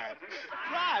rawhide.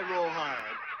 Dry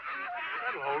rawhide.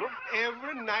 That'll hold them.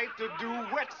 Every night the dew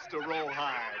wets the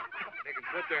rawhide. They can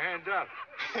put their hands up.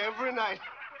 Every night.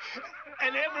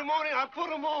 And every morning I put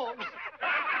them on.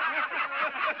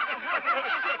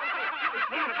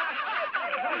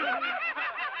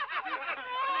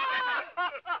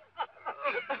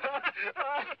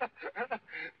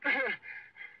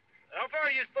 How far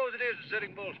do you suppose it is to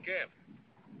Sitting Bull's camp?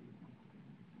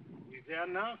 He's there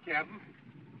now, Captain.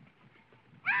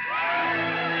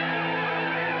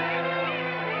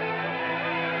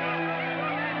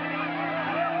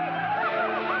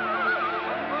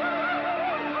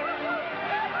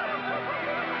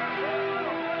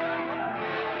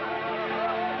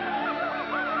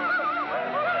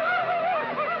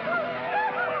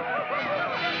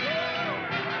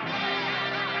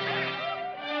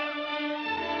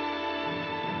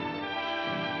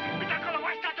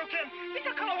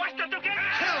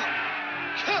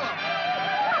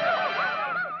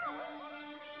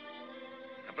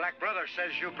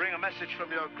 Says you bring a message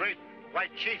from your great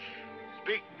white chief.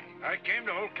 Speak. I came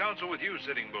to hold counsel with you,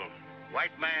 Sitting Bull.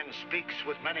 White man speaks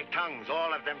with many tongues,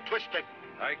 all of them twisted.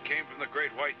 I came from the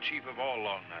great white chief of all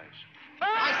Long Knives.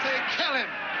 I say kill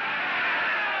him!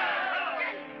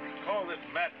 Call this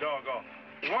mad dog off.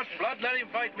 He wants blood, let him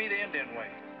fight me the Indian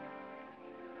way.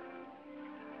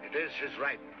 It is his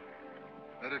right.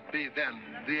 Let it be then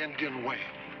the Indian way.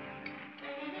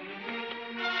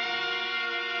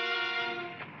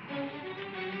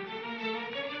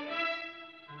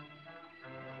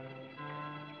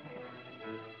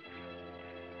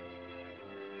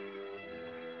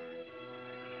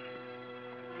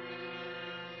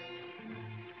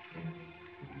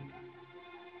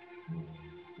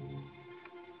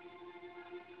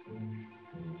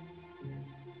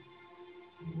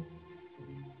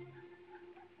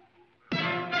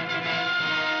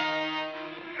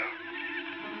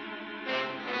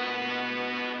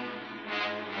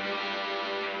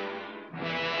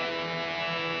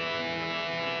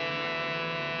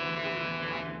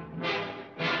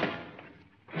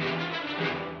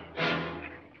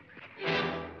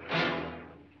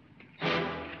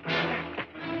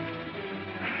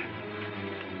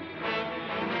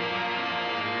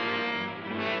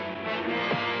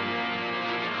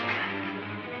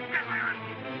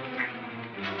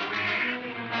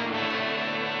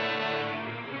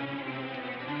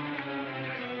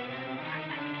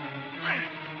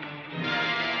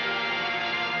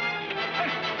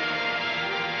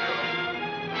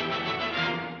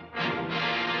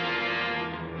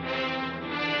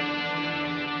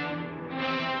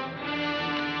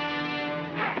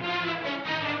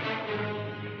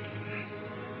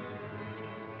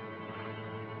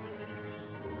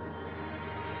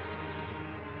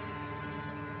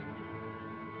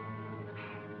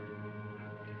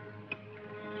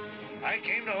 I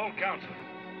came to hold counsel.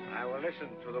 I will listen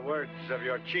to the words of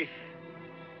your chief.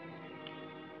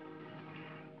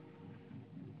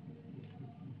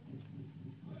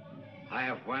 I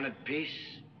have wanted peace.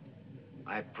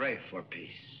 I pray for peace.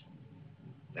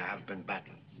 There have been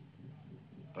battles.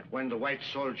 But when the white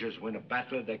soldiers win a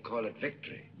battle, they call it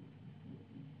victory.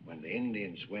 When the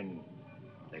Indians win,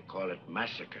 they call it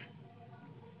massacre.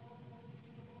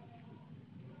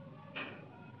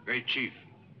 Great chief,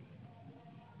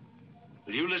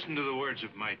 will you listen to the words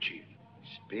of my chief?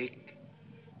 Speak.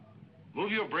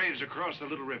 Move your braves across the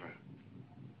little river.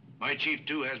 My chief,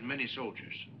 too, has many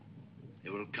soldiers. They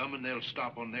will come and they'll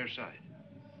stop on their side.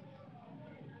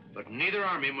 But neither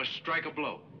army must strike a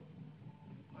blow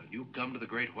while you come to the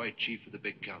great white chief of the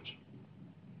big council.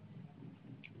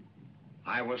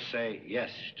 I will say yes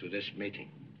to this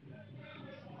meeting.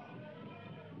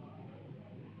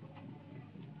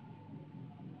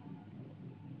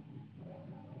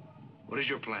 What is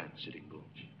your plan, Sitting Bull?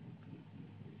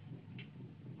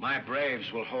 My braves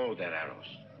will hold their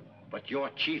arrows, but your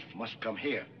chief must come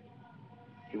here.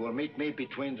 He will meet me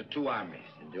between the two armies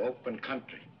in the open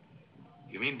country.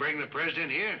 You mean bring the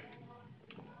president here?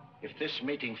 If this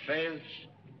meeting fails,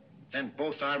 then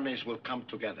both armies will come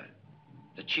together.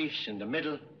 The chiefs in the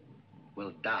middle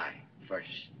will die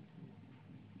first.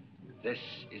 This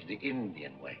is the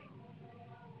Indian way.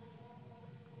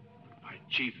 My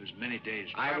chief has many days.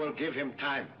 I will give him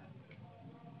time.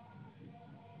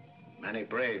 Many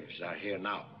braves are here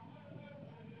now.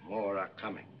 More are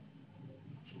coming.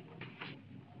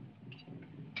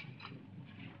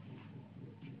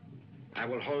 I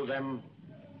will hold them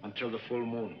until the full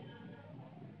moon.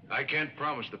 I can't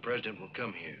promise the president will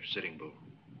come here, Sitting Bull.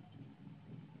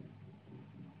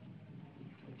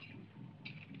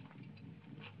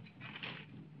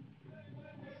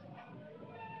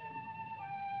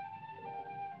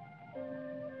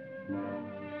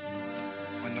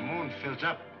 When the moon fills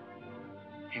up,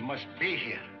 he must be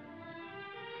here.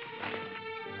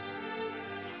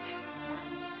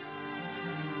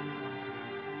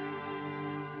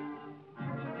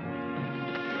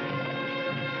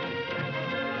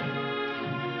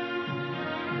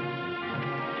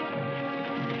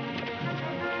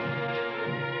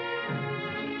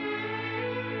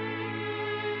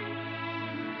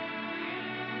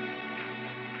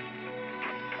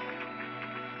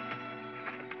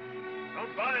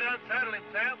 Don't bother to unsaddle him,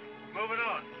 Sam. Moving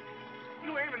on.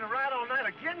 You aiming to ride all night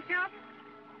again, Cap?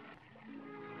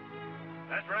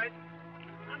 That's right.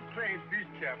 I'm playing beat,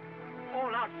 Cap.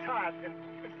 All out tired, and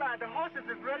besides, the horses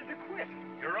is ready to quit.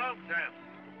 You're wrong, Sam.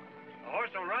 A horse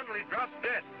will run till he drops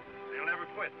dead. He'll never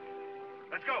quit.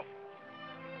 Let's go.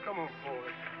 Come on,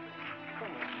 boys.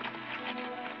 Come on.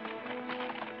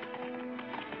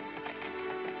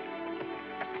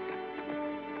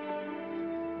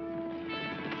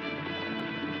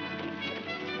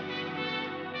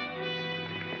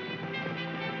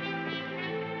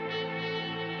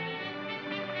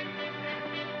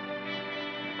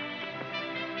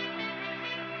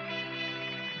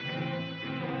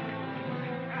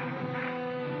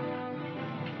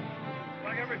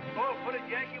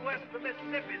 Yankee west of the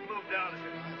Mississippi's moved down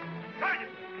here.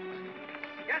 Sergeant!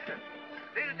 Yes, sir.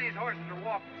 See that these horses are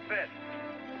walked and fed.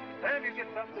 Then you get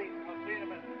something to eat. I'll see you in a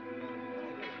minute.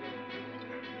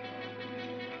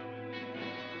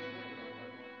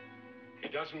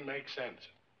 It doesn't make sense.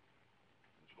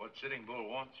 It's what Sitting Bull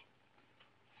wants.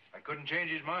 I couldn't change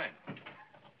his mind.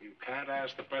 You can't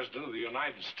ask the President of the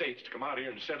United States to come out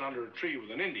here and sit under a tree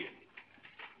with an Indian.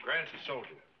 Grant's a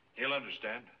soldier. He'll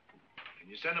understand. Can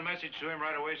you send a message to him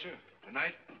right away, sir?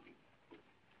 Tonight?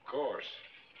 Of course.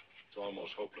 It's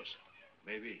almost hopeless.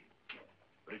 Maybe.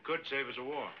 But it could save us a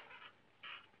war.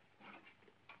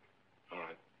 All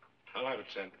right. I'll have it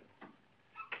sent.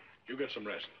 You get some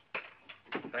rest.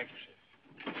 Thank you, sir.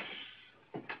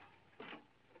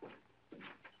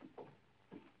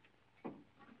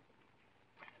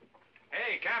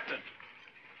 Hey, Captain.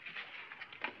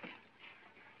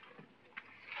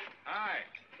 Hi.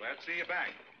 Glad to see you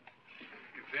back.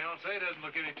 Your fiancé doesn't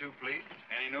look any too pleased.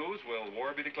 Any news? Will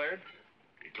war be declared?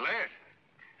 Declared?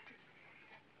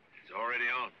 It's already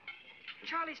on.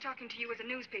 Charlie's talking to you as a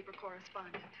newspaper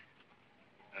correspondent.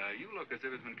 You look as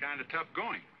if it's been kind of tough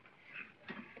going.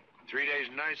 3 days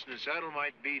and nights in the saddle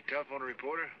might be tough on a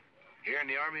reporter. Here in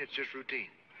the Army, it's just routine.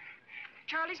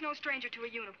 Charlie's no stranger to a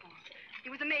uniform. He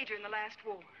was a major in the last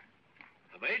war.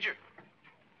 A major?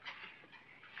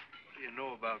 What do you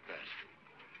know about that?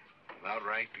 I'm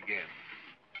outranked again.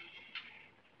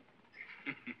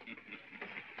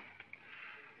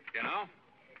 You know,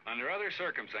 under other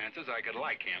circumstances, I could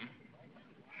like him.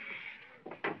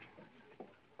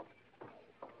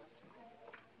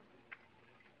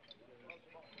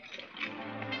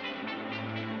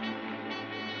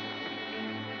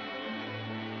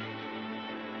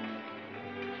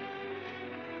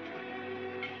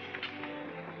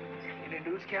 Any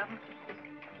news, Captain?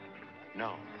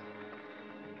 No.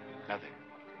 Nothing.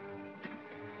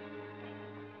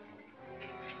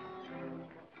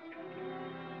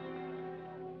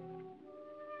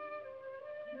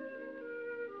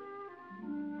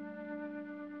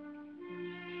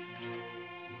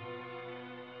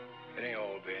 It ain't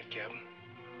all bad, Captain.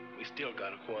 We still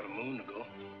got a quarter moon to go.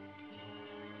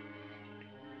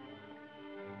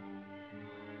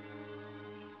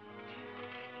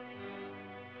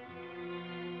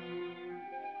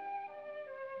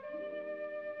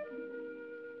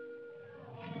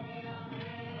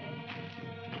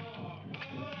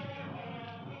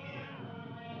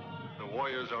 The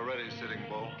warriors are ready, Sitting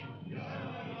Bull.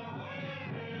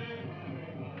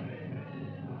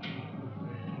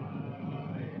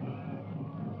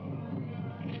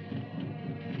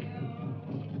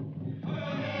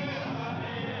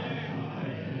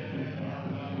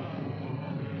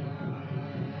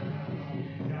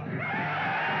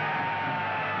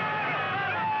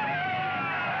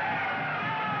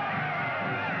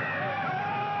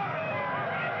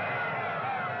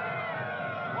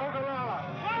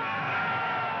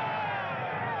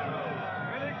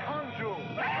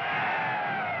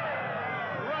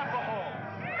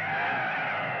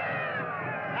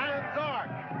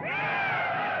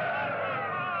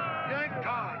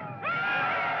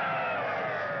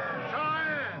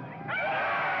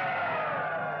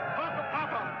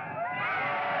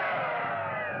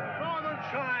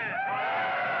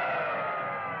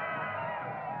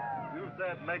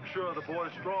 Make sure the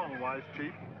boy's strong, wise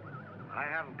chief. I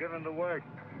have given the word.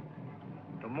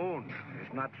 The moon is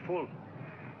not full.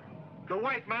 The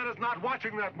white man is not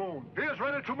watching that moon. He is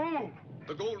ready to move.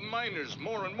 The gold miners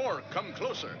more and more come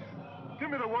closer. Give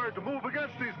me the word to move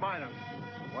against these miners.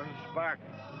 One spark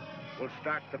will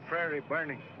start the prairie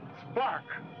burning. Spark!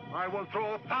 I will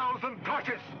throw 1,000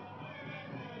 torches.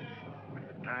 When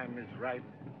the time is right,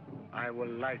 I will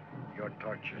light your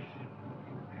torches.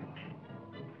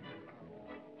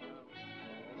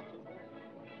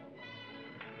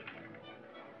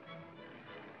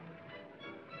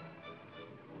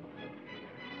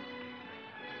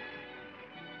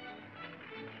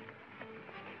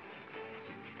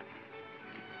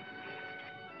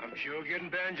 I'm sure getting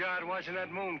banjard watching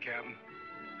that moon, Captain.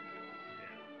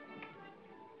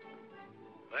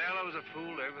 Well, I was a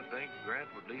fool to ever think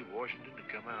Grant would leave Washington to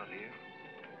come out here.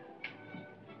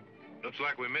 Looks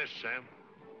like we missed, Sam.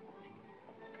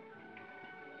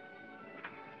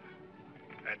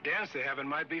 That dance they're having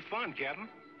might be fun, Captain.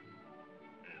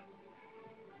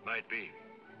 Might be.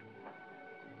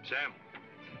 Sam,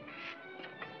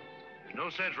 there's no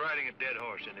sense riding a dead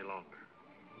horse any longer.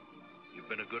 You've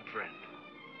been a good friend.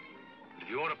 If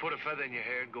you want to put a feather in your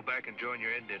hair and go back and join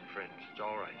your Indian friends, it's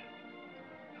all right.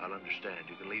 I'll understand.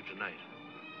 You can leave tonight.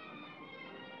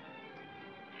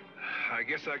 I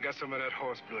guess I got some of that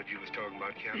horse blood you was talking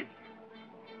about, Captain.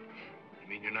 You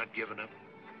mean you're not giving up?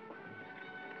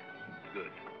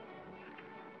 Good.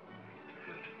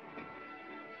 Good.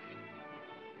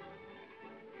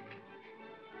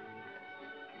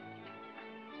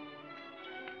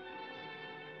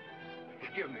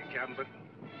 Forgive me, Captain, but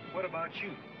what about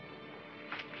you?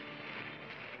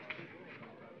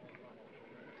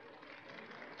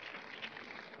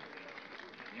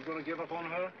 You gonna give up on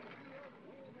her?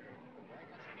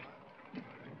 He's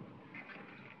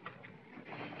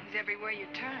everywhere you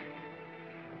turn.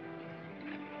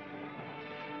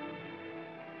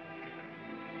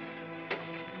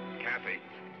 Kathy.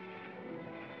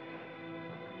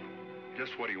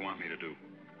 Just what do you want me to do?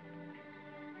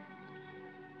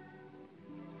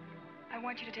 I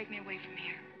want you to take me away from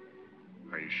here.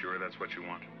 Are you sure that's what you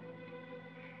want?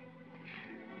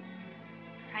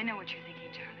 I know what you're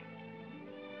thinking, Charlie.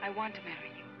 I want to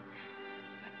marry you.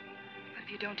 But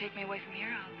if you don't take me away from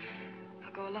here,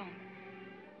 I'll go alone.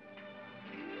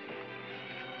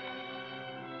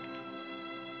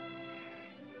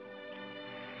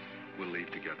 We'll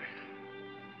leave together.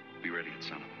 Be ready at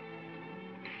sunup.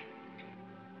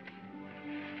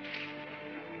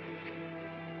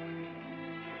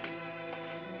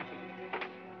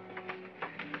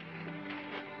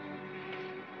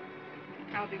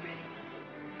 I'll be ready.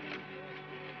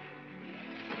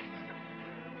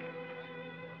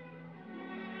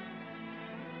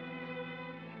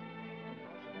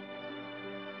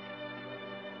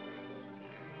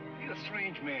 You're a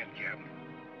strange man, Captain.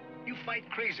 You fight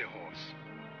crazy horse.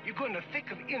 You go in the thick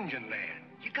of Indian land.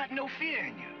 You got no fear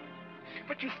in you.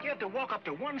 But you're scared to walk up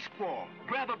to one squaw,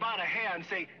 grab her by the hair and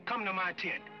say, "Come to my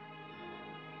tent."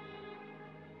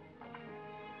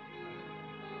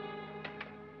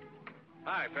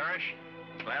 Hi, Parrish.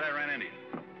 Glad I ran into you.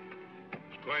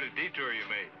 It's quite a detour you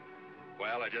made.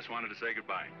 Well, I just wanted to say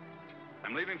goodbye.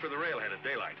 I'm leaving for the railhead at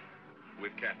daylight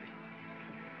with Kathy.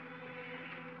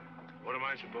 What am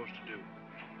I supposed to do?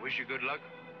 Wish you good luck?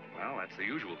 Well, that's the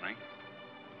usual thing.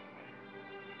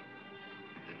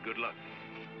 Then good luck.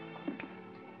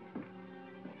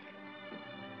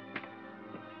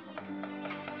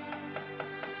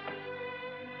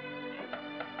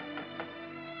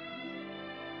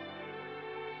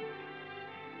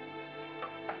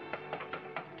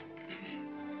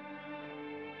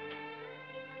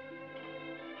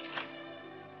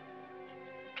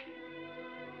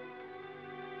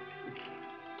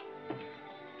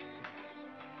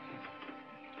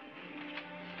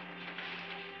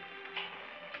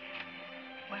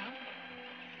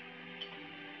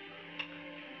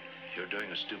 You're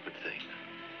doing a stupid thing,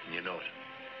 and you know it.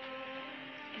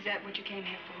 Is that what you came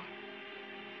here for?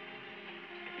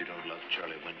 You don't love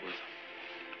Charlie Wentworth.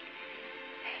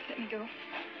 Let me go.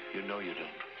 You know you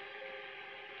don't.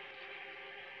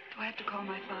 Do I have to call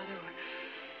my father,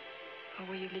 or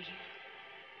will you leave?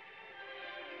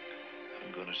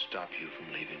 I'm going to stop you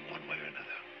from leaving one way or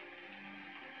another.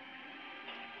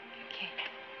 You can't.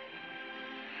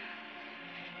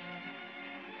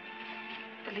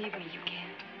 Believe me, you can't.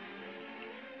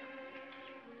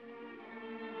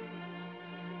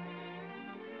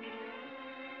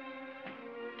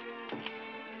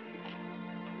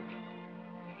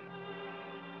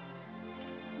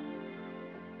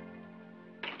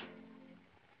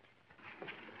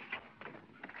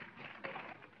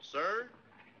 Sir,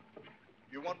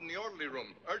 you want in the orderly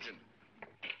room, urgent.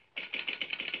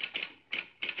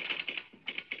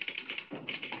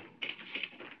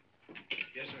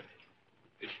 Yes, sir.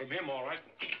 It's from him, all right.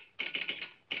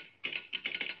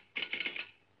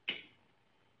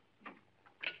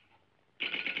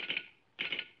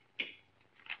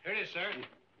 Here it is, sir.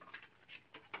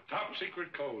 Top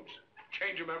secret codes.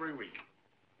 Change them every week.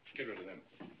 Get rid of them.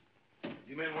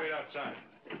 You men wait outside.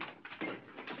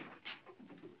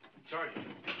 Sergeant,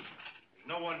 there's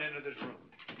no one into this room.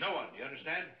 No one, you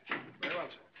understand? Very well,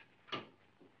 sir.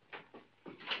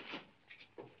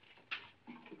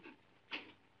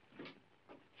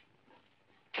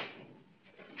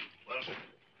 Well, sir.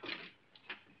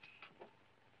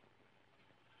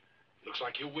 Looks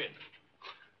like you win.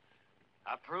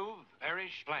 Approve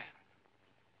Parrish plan.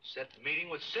 Set the meeting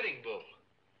with Sitting Bull.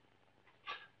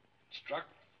 Struck,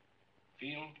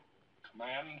 field,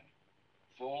 command,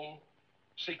 full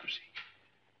secrecy.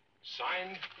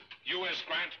 Signed, U.S.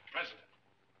 Grant, President.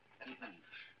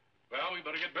 Well, we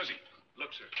better get busy.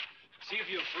 Look, sir, see if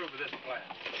you approve of this plan.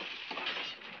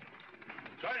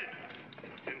 Sergeant,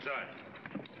 inside.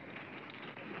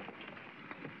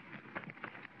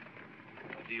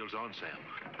 The deal's on, Sam.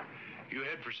 You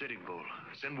head for Sitting Bull.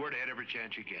 Send word ahead every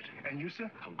chance you get. And you,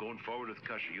 sir? I'm going forward with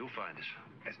Custer. You'll find us.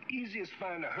 As easy as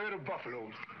finding a herd of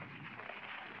buffaloes.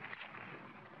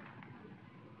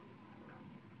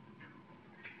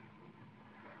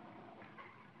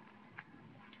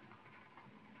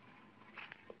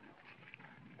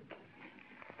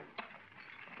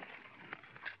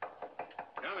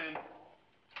 Come in.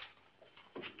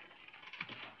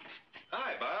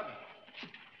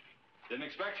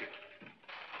 inspection.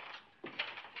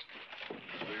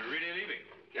 We're really leaving?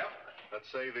 Yep. Let's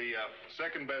say the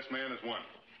second best man is one.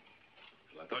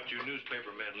 Well, I thought you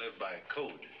newspaper men lived by a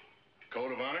code.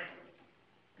 Code of honor?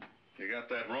 You got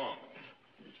that wrong.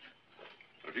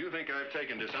 If you think I've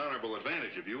taken dishonorable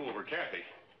advantage of you over Kathy,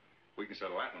 we can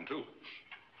settle that one, too.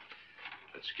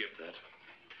 Let's skip that.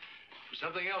 There's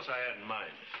something else I had in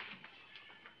mind.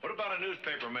 What about a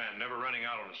newspaper man never running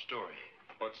out on a story?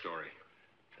 What story?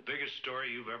 The biggest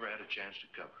story you've ever had a chance to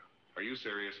cover. Are you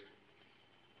serious?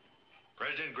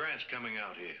 President Grant's coming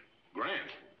out here.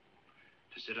 Grant?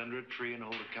 To sit under a tree and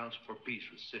hold a council for peace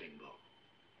with Sitting Bull.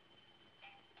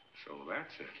 So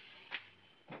that's it.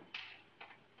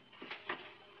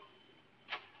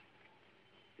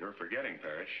 You're forgetting,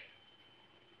 Parrish.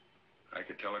 I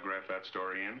could telegraph that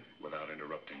story in without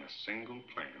interrupting a single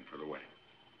plan for the wedding.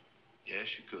 Yes,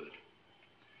 you could.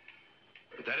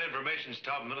 But that information's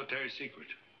top military secret.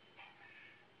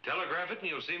 Telegraph it and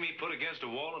you'll see me put against a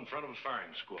wall in front of a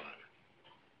firing squad.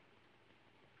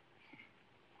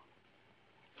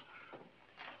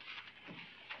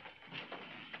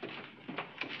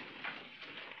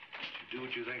 You do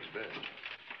what you think's best.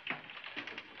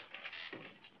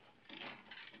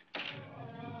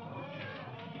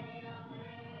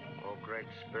 Great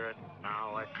Spirit,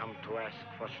 now I come to ask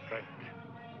for strength.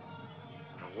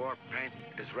 The war paint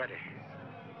is ready.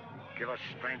 Give us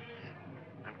strength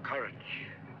and courage.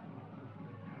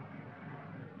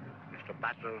 If the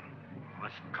battle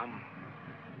must come,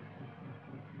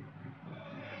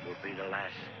 it will be the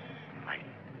last fight.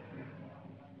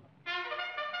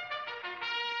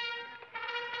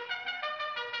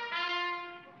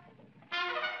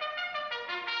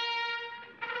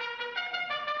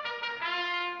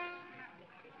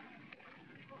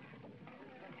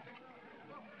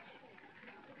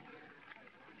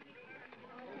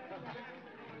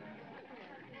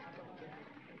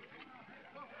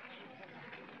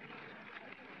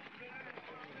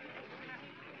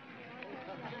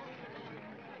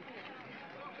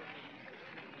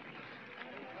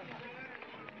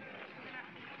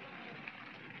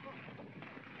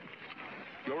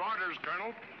 Your orders,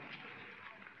 Colonel.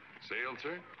 Sealed,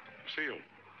 sir? Sealed.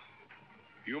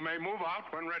 You may move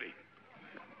out when ready.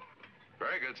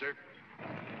 Very good, sir.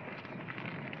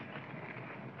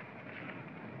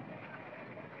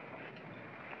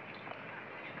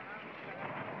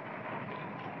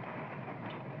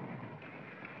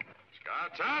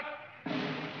 Scouts out.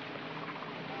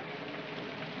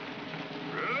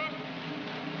 Group.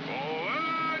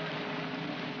 Forward.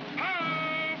 Up.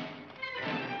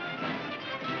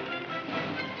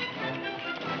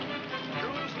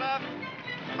 Shoes left.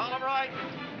 Column right.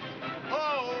 Ho!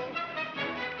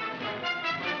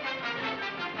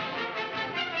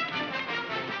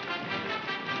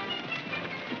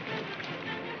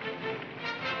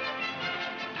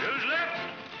 Shoes left.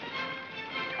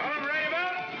 Column right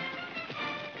about.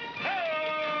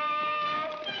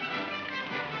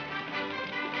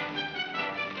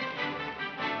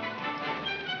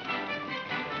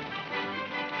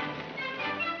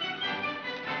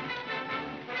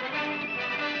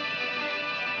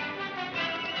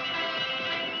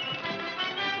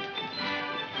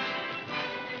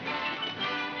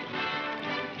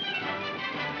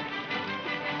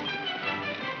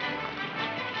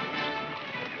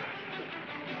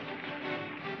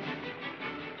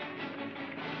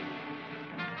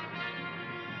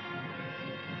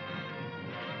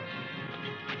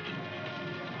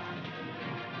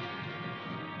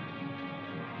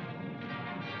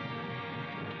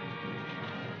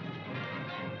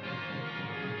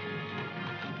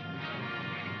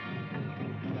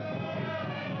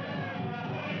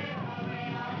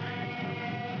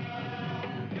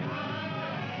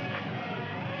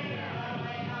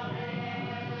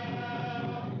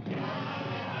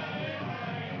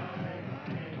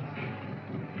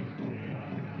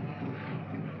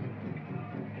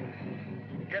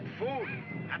 Get food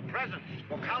and presents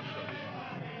for council.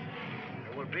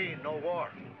 There will be no war.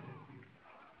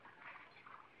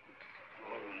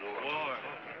 War.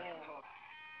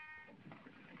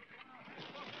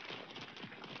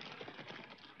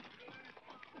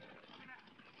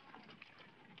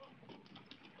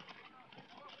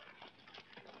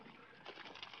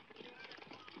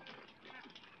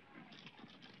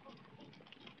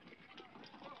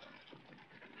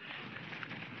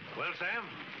 Well, Sam?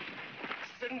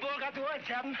 Sitting Bull got the word,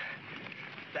 Captain.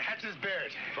 The hatch is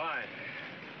buried. Fine.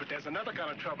 But there's another kind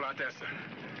of trouble out there, sir.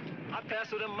 I passed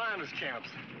through them miners' camps.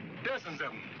 Dozens of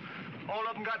them. All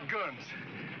of them got guns.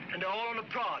 And they're all on the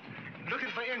prod, looking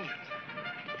for Indians.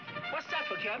 What's that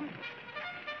for, Captain?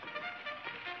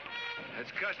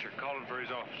 That's Custer calling for his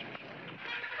officers.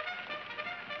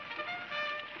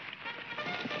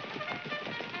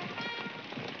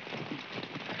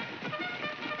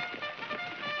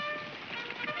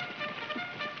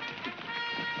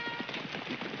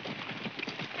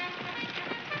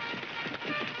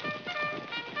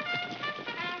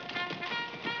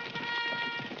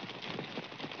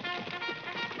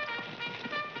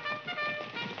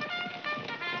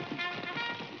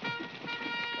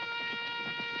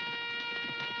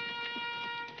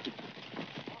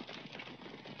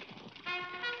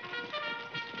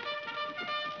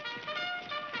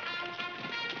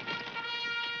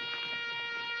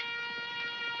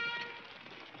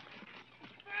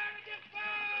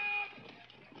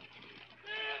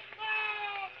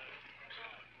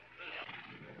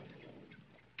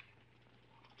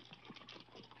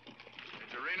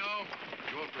 Reno,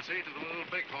 you will proceed to the Little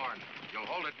Bighorn. You'll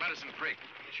hold at Medicine Creek.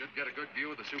 You should get a good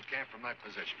view of the Sioux camp from that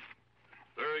position.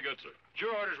 Very good, sir.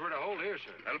 Your orders were to hold here,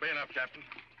 sir. That'll be enough, Captain.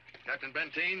 Captain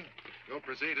Benteen, you'll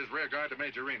proceed as rear guard to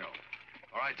Major Reno.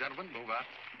 All right, gentlemen, move out.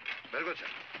 Very good, sir.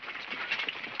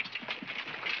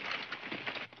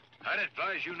 I'd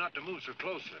advise you not to move so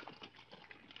close, sir.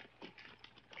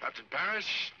 Captain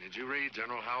Parrish, did you read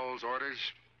General Howell's orders?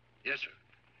 Yes, sir.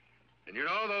 And you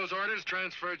know those orders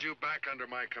transferred you back under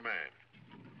my command.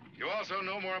 You also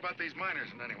know more about these miners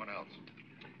than anyone else.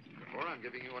 Therefore, I'm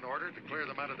giving you an order to clear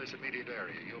them out of this immediate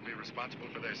area. You'll be responsible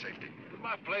for their safety. But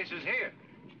my place is here.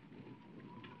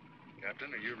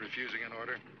 Captain, are you refusing an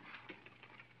order?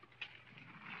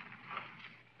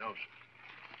 No, sir.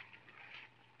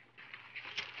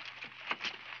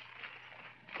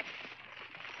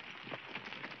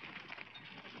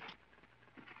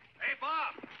 Hey,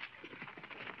 Bob!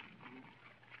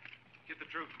 Get the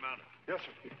troops mounted. Yes,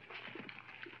 sir.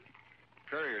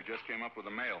 Courier just came up with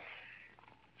the mail.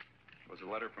 It was a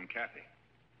letter from Kathy.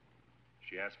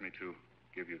 She asked me to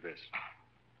give you this.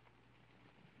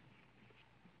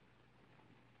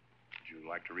 Would you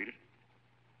like to read it?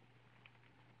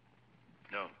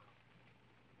 No.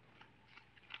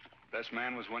 Best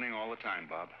man was winning all the time,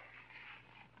 Bob.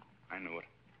 I knew it.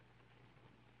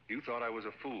 You thought I was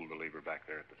a fool to leave her back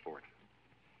there at the fort.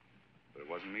 But it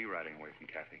wasn't me riding away from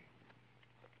Kathy.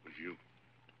 It was you.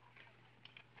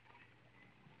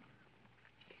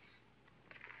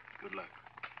 Good luck.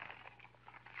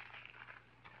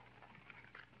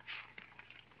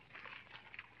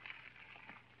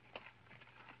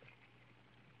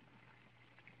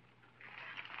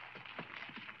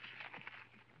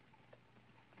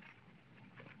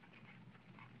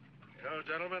 You know,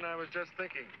 gentlemen, I was just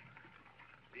thinking.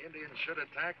 The Indians should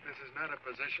attack. This is not a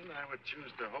position I would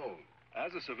choose to hold.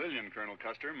 As a civilian, Colonel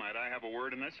Custer, might I have a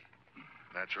word in this?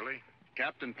 Naturally.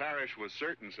 Captain Parrish was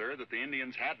certain, sir, that the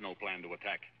Indians had no plan to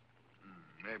attack.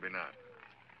 Maybe not.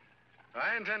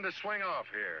 I intend to swing off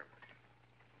here.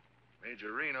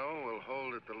 Major Reno will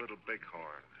hold at the Little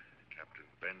Bighorn. Captain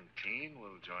Benteen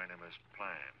will join him as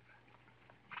planned.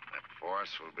 That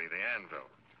force will be the anvil.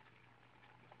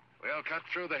 We'll cut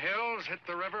through the hills, hit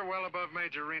the river well above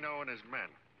Major Reno and his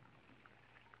men.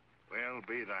 We'll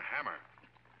be the hammer.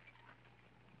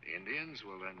 The Indians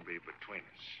will then be between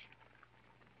us.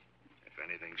 If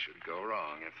anything should go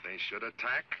wrong, if they should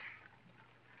attack,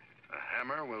 the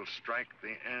hammer will strike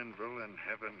the anvil, and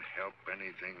heaven help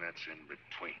anything that's in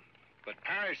between. But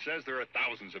Parrish says there are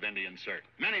thousands of Indians, sir.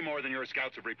 Many more than your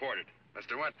scouts have reported.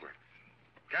 Mr. Wentworth,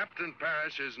 Captain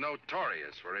Parrish is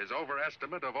notorious for his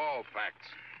overestimate of all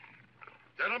facts.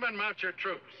 Gentlemen, mount your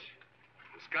troops.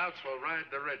 The scouts will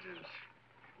ride the ridges.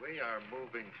 We are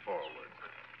moving forward.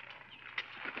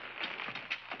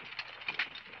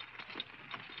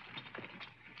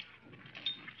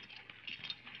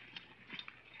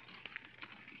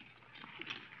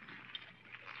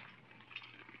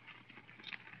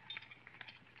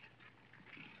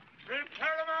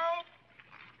 Prepare them out!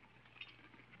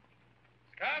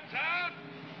 Scouts out!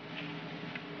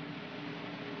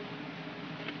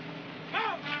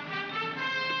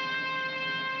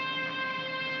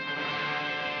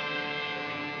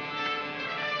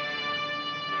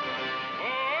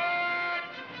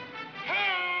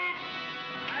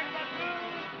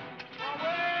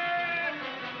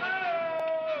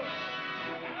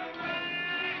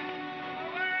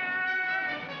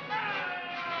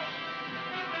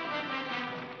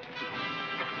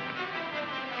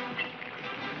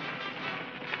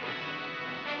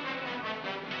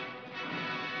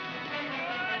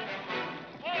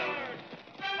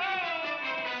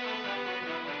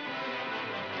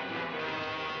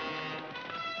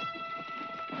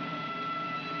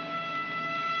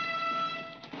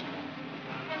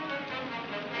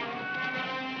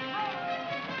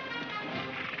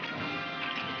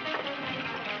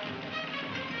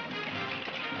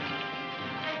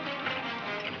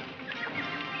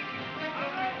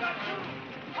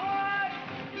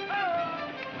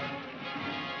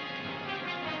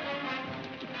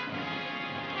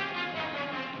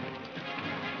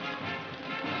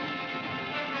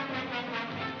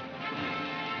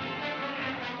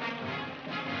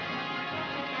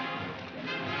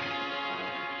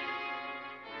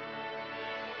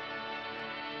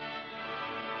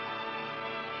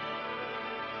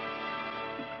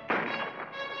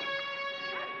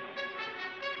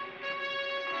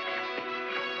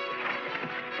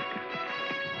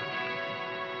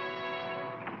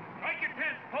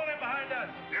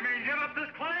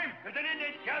 There's an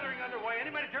Indian gathering underway.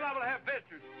 Anybody tell I will have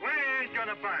visitors. We ain't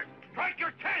gonna bark. Strike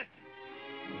your tent!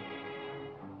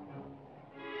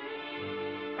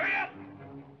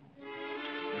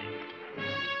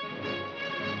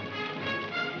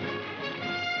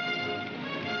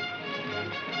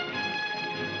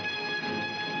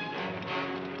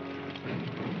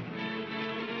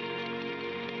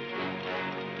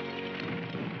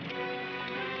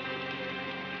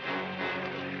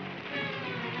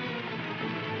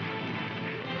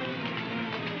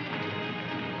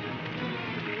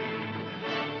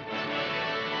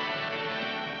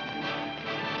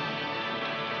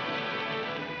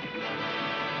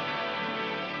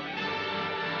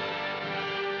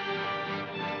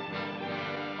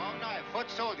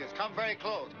 soldiers. Come very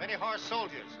close. Many horse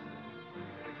soldiers.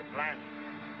 It is a plan.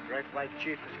 The great white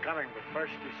chief is coming, but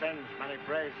first he sends many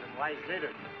braves and wise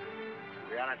leaders.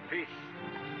 We are at peace.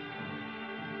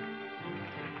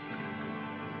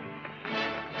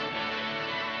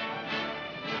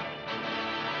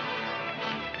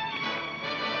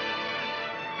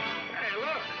 Hey,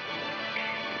 look!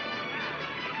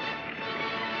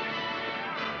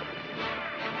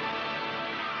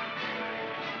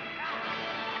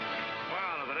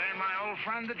 Well, if it ain't my old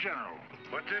friend, the General.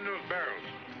 What's in those barrels?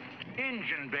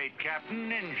 Injun bait,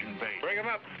 Captain, injun bait. Bring him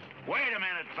up. Wait a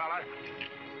minute, fella.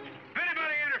 If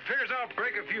anybody interferes, I'll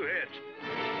break a few heads.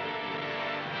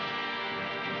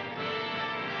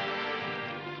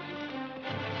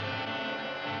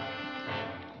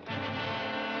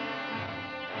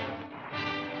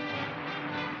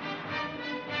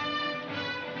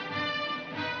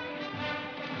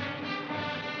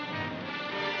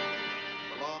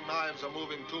 The long knives are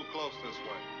moving too close this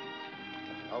way.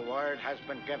 A word has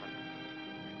been given.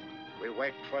 We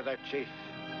wait for the chief.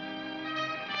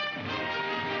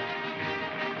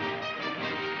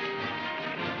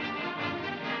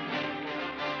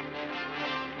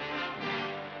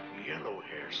 Yellow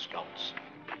hair scouts.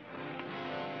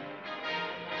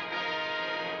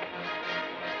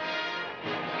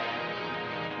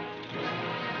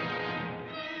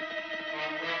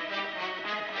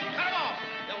 Cut him off!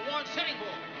 They'll warn Sitting Bull.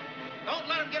 Don't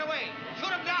let him get away.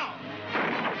 Shoot him down.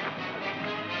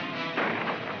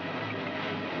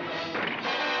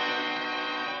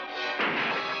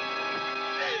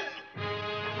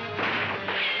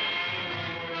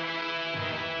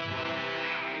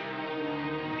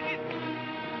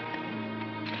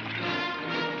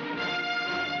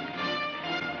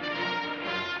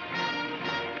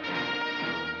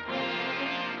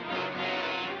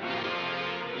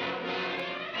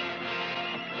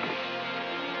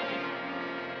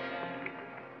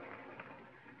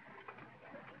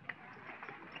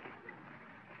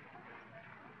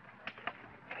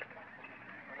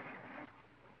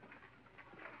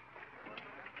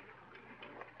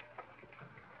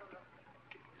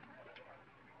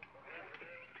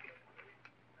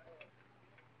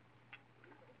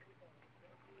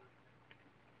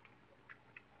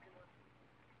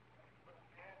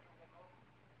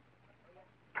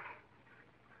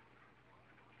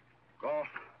 Go.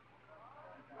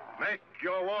 Make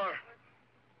your war.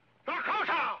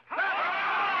 Dakota!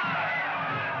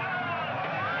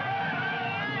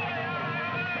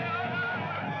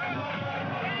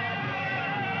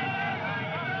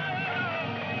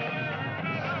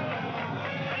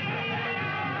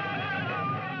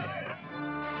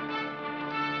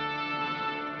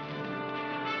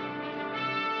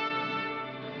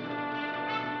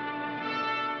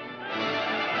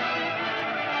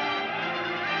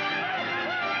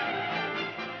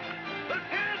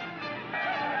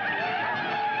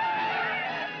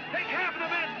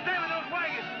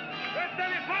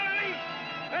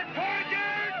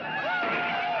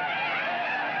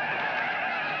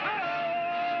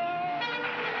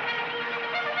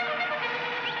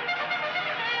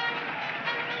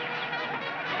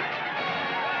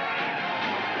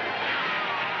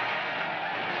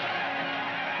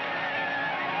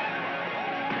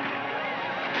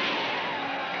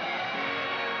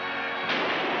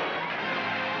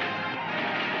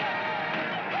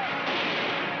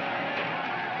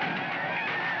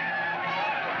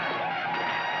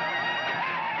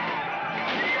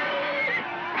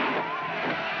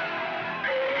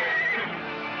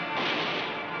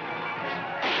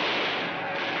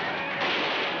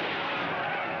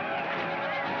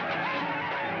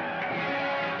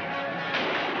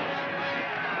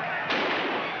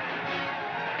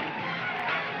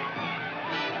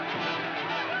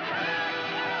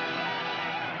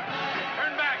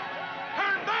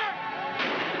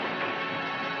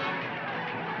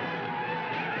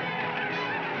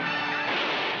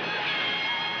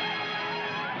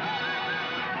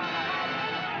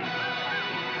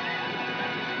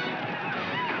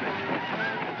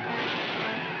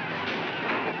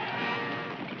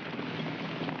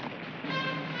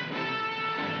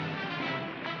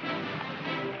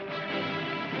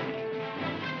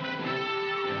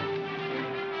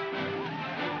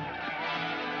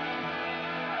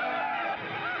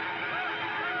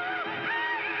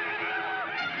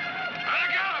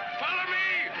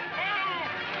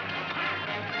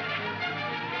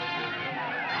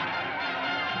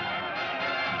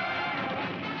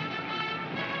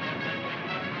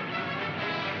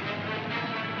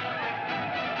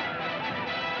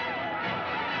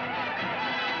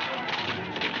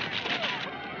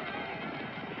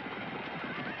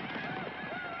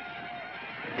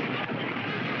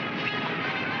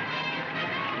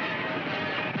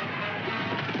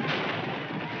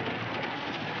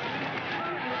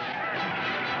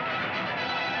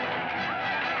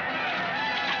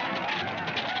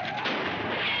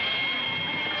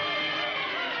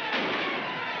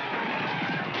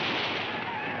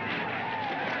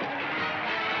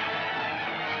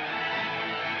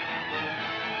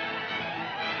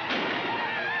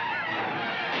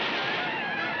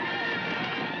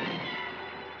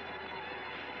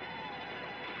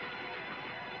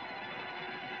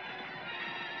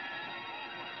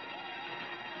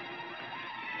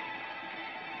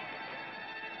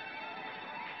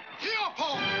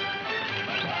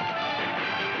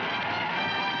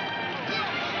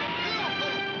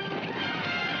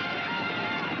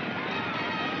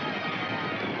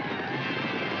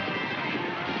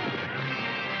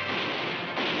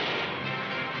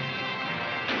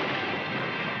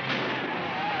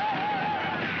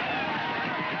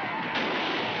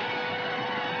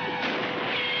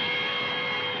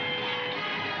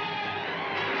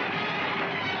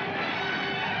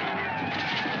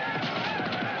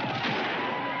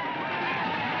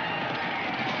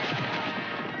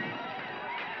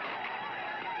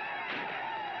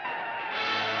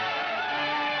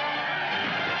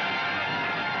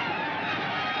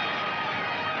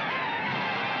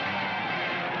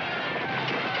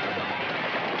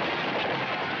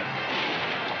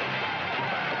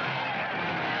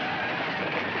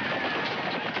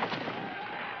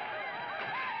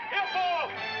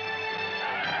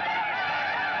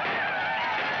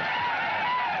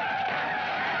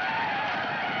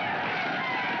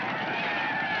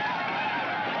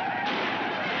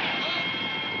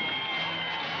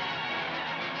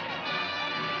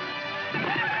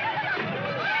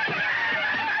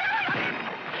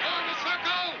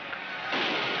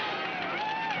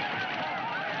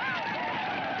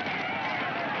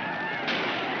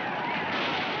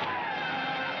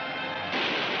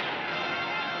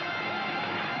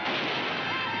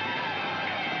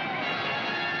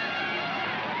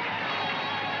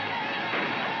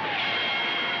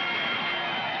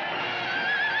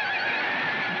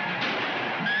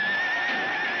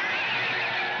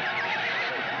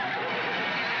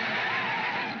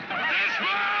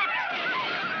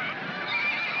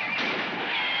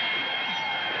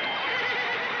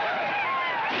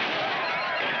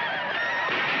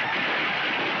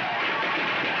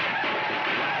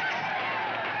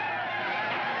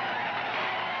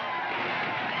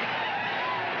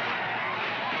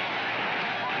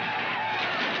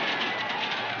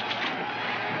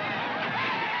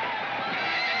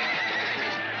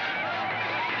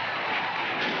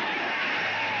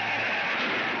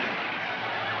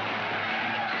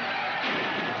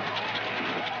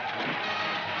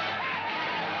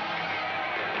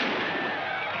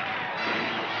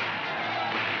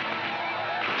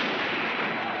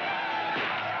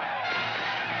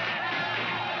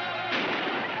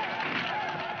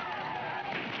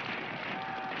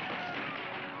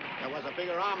 A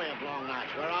bigger army of Long Notch.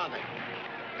 Where are they?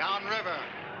 Downriver.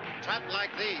 Trapped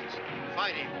like these.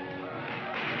 Fighting.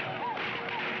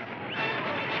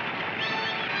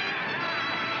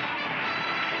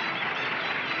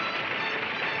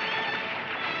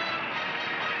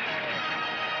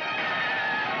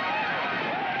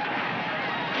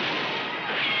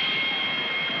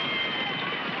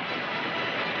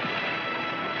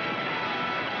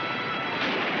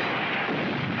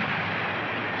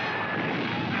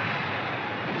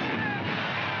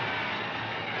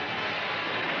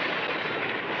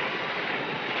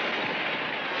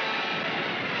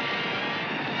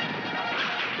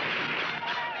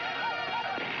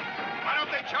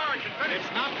 It's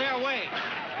not their way.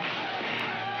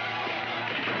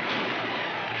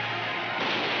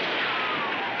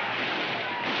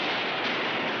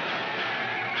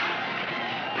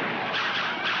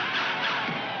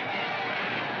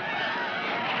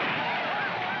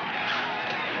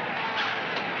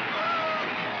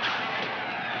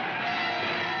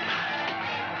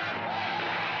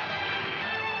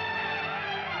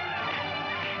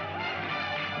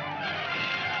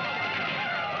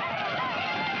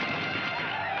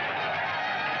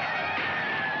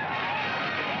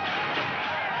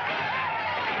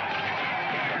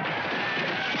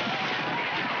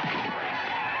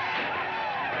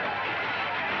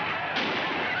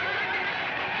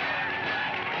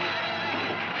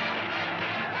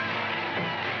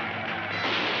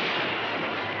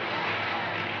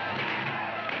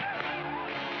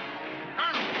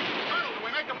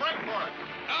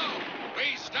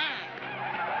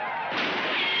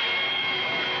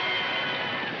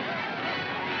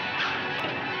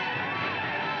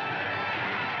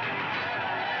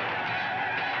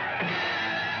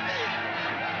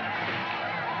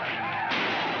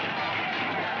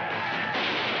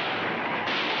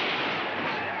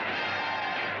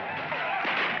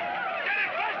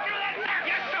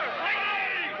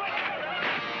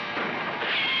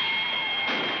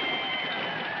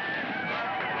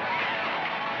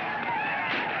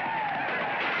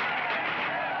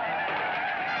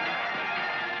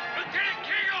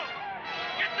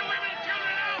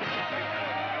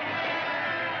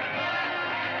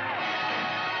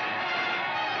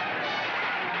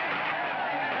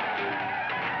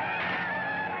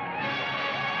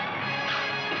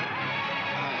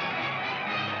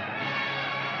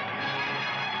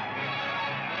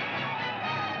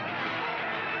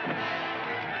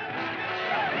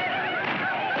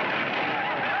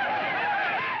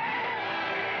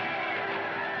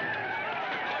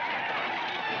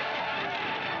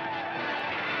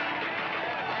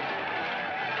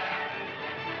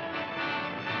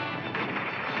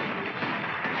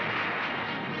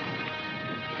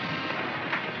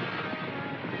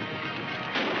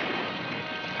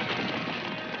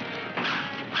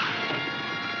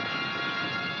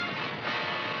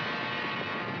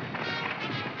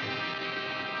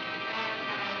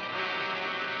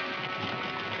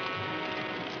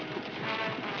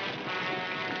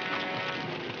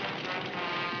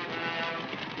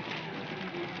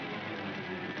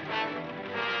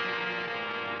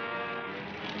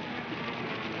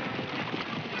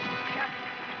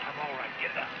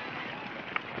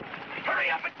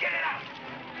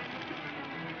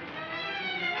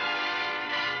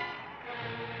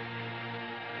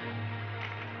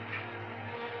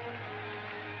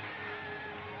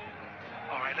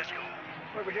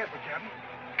 Where we head for, Captain?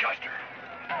 Custer.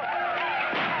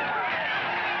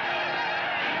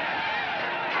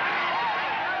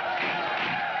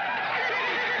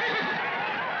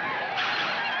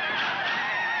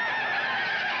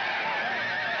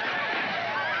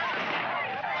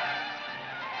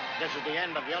 This is the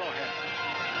end of Yellowhead.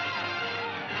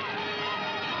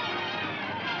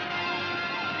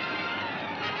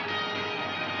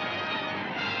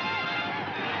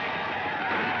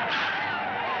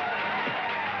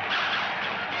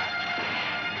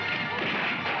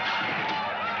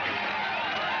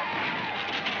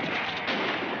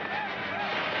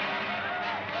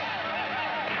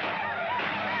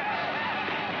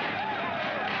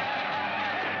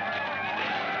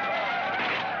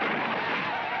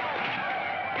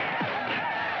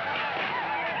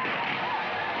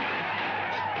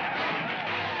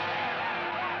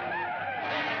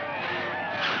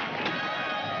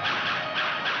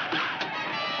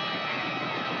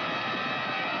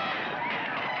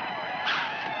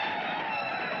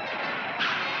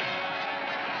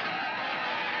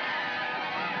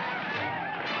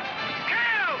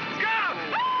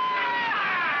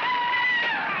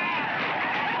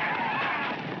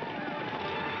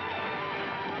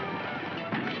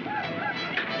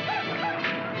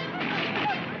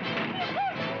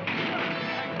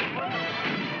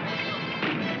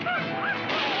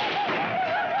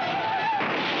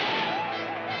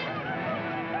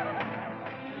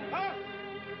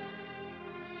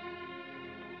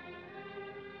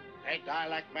 Hey,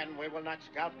 dialect men, we will not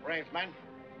scalp brave men.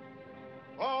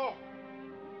 Oh!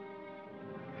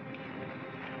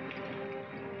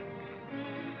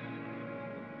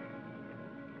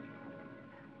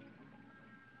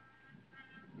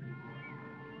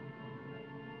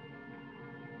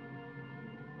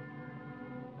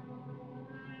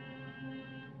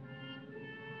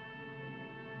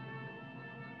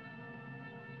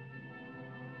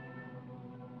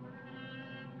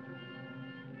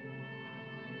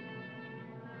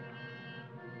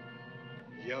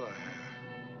 Yellow hair.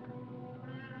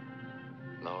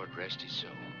 Lord rest his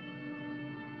soul.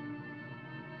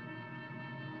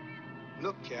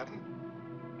 Look, Captain.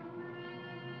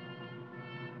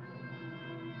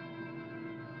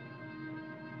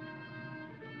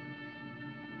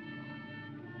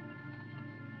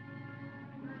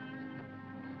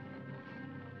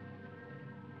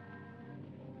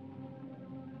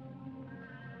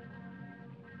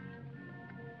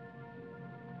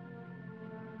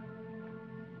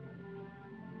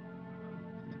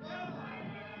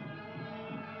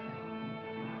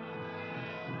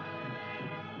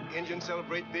 Indians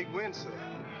celebrate big wins, sir.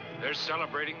 They're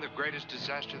celebrating the greatest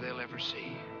disaster they'll ever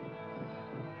see.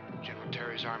 General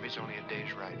Terry's army's only a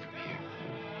day's ride from here.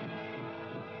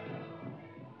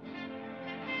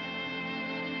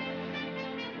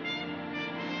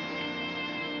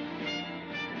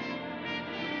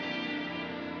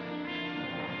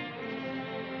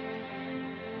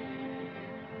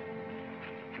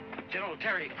 General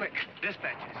Terry, quick.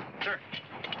 Dispatches. Sir.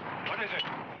 What is it?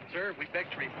 Sir, we beg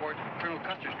to report Colonel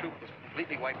Custer's troop was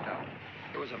completely wiped out.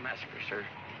 There was a massacre, sir.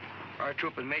 Our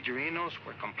troop and Major Enos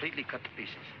were completely cut to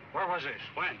pieces. Where was this?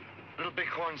 When? Little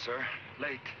Bighorn, sir.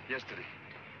 Late, yesterday.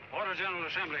 Order General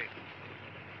Assembly.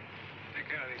 Take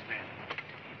care of these men.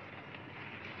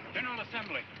 General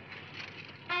Assembly.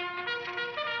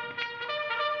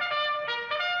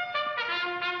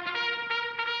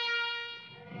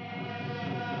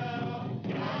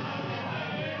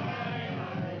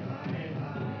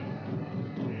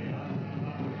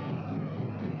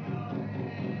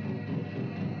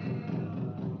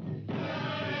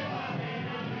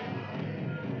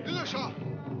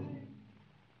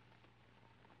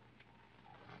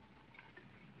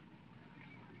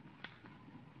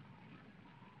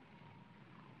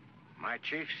 My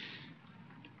chiefs,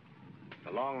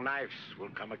 the long knives will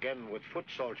come again with foot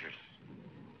soldiers.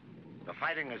 The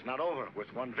fighting is not over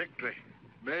with one victory.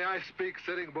 May I speak,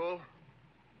 Sitting Bull?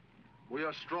 We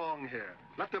are strong here.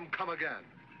 Let them come again.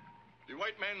 The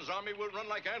white man's army will run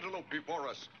like antelope before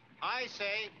us. I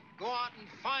say, go out and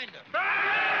find them. May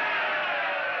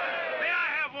I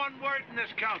have one word in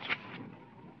this council?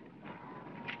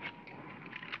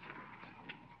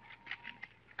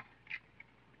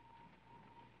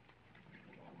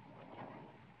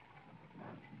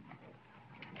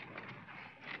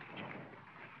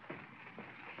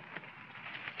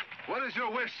 What is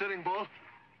your wish, Sitting Bull?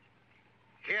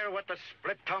 Hear what the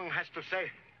split tongue has to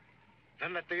say.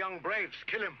 Then let the young braves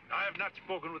kill him. I have not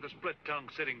spoken with the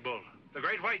split-tongued Sitting Bull. The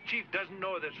great white chief doesn't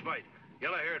know of this fight.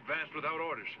 Yellow Hair advanced without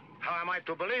orders. How am I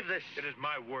to believe this? It is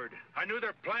my word. I knew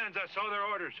their plans. I saw their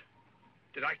orders.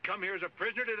 Did I come here as a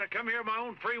prisoner? Did I come here of my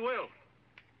own free will?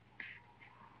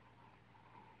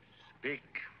 Speak.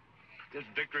 This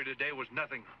victory today was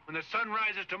nothing. When the sun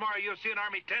rises tomorrow, you'll see an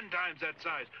army 10 times that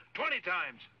size, 20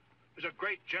 times. There's a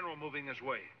great general moving this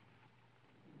way.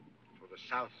 To the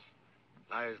south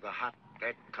lies the hot,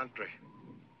 dead country.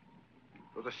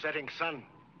 To the setting sun,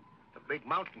 the big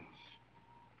mountains.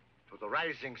 To the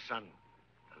rising sun,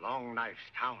 the long knife's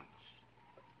towns.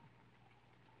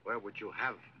 Where would you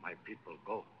have my people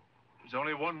go? There's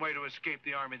only one way to escape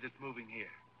the army that's moving here.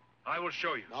 I will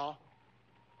show you. No.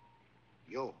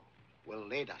 You will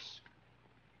lead us.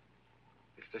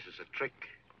 If this is a trick,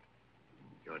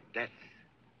 your death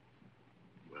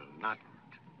will not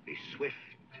be swift.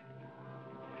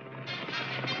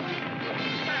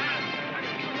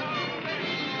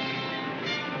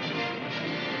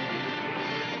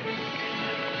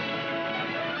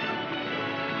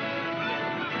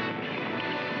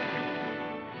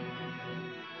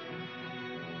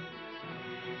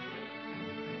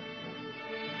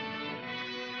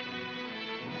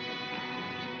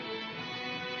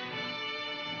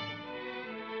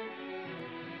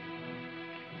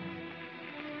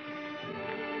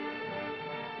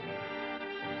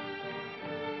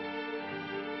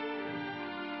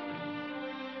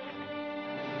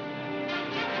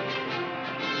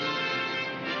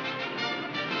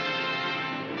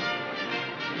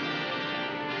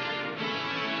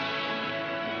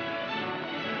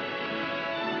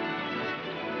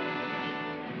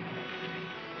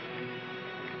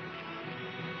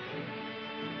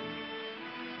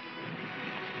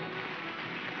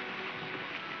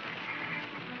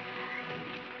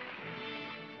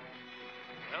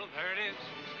 Well, there it is.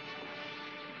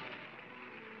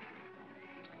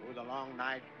 Through the long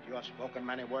night, you have spoken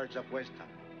many words of wisdom.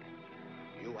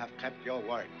 You have kept your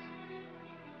word.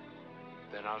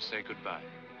 Then I'll say goodbye.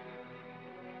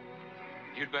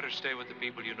 You'd better stay with the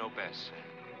people you know best.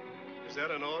 Is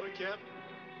that an order, Captain?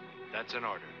 That's an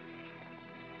order.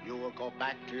 You will go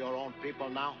back to your own people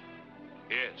now?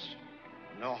 Yes.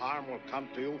 No harm will come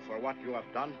to you for what you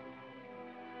have done?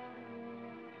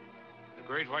 The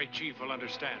Great White Chief will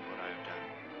understand what I have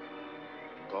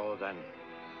done. Go then.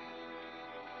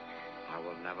 I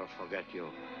will never forget you,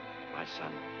 my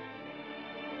son.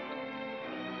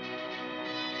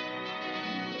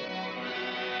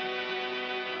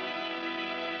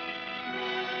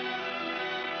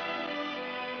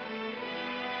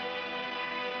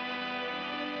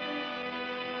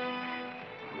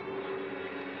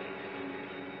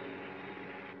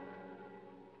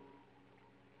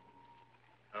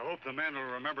 I hope the men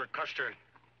will remember Custer.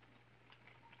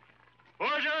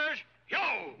 Orders, yo!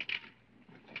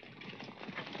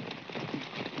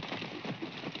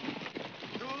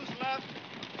 Who's left?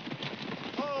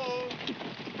 Oh!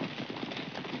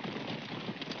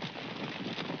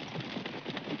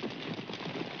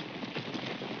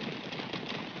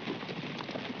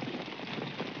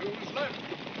 Who's left?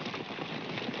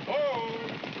 Oh!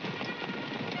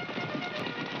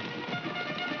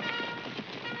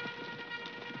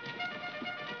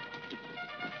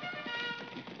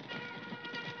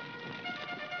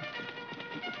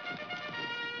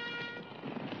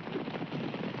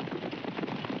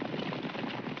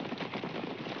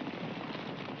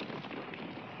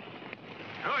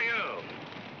 Who are you?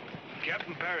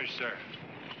 Captain Parrish, sir.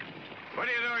 What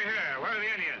are you doing here? Where are the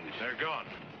Indians? They're gone.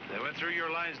 They went through your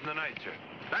lines in the night, sir.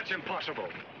 That's impossible.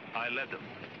 I led them.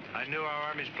 I knew our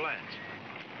army's plans.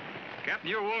 Captain,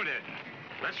 you're wounded.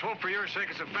 Let's hope for your sake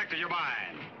it's affected your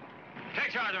mind.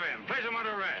 Take charge of him. Place him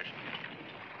under arrest.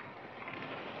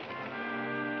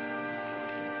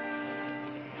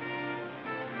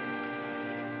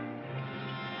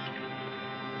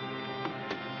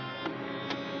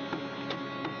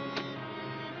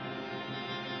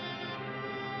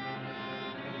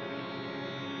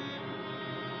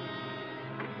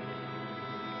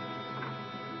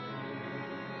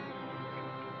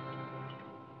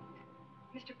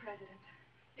 Mr. President,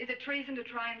 is it treason to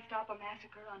try and stop a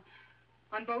massacre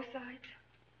on both sides?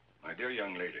 My dear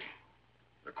young lady,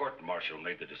 the court-martial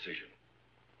made the decision.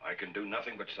 I can do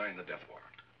nothing but sign the death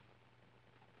warrant.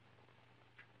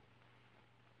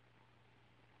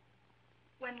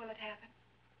 When will it happen?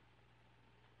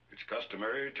 It's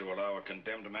customary to allow a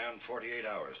condemned man 48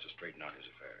 hours to straighten out his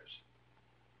affairs.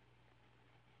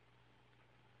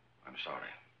 I'm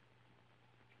sorry.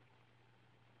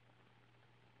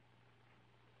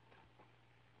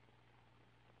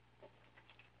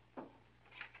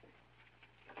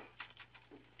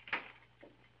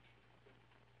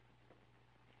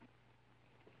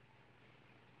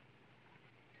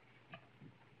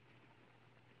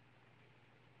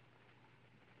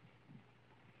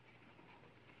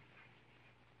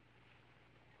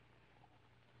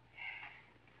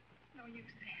 No use,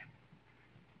 Sam.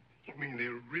 mean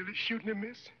they're really shooting him,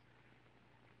 miss?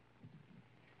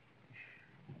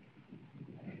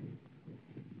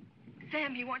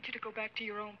 Sam, he wants you to go back to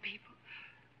your own people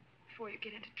before you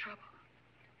get into trouble.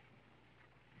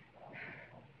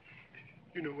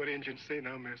 You know what Indians say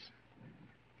now, miss?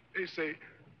 They say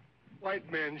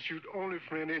white men shoot only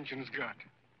for an Indian's got.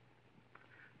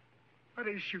 Why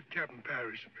they shoot Captain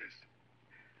Parrish, miss?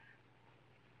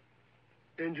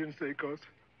 Indians say 'cause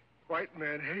white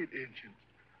man hate Indians.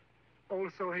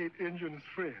 Also hate Indian's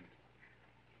friend.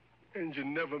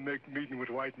 Indian never make meeting with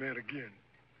white man again.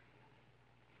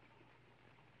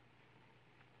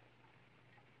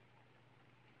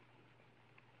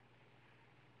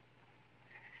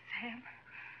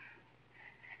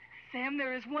 Sam,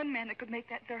 there is one man that could make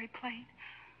that very plain.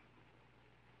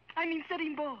 I mean,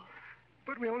 Sitting Bull.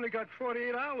 But we only got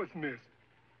 48 hours, miss.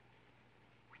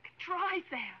 We could try,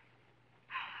 Sam.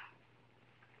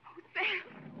 Oh, Sam.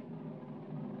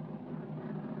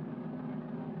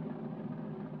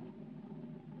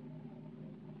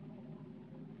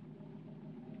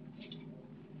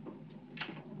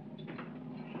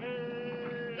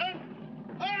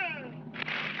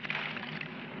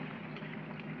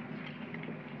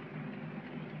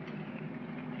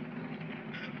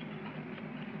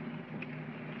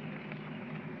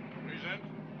 Present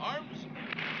arms.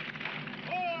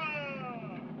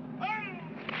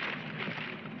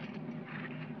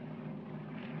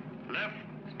 Left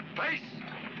face.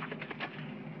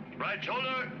 Right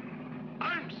shoulder.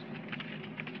 Arms.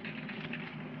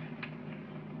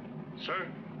 Sir.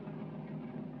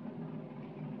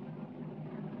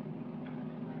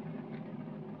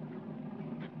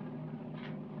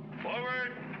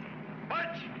 Forward.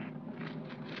 March.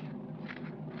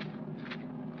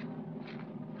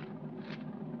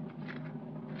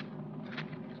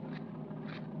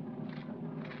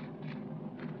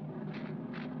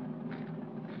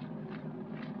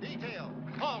 Detail,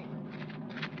 halt.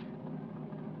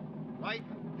 Right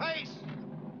face.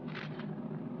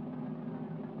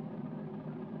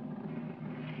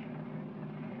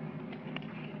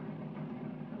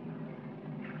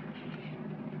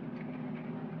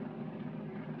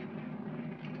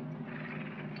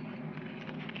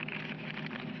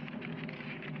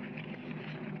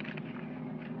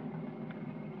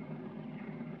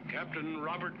 Captain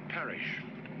Robert Parrish.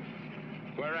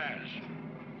 Whereas,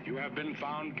 you have been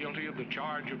found guilty of the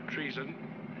charge of treason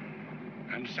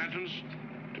and sentenced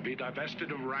to be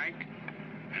divested of rank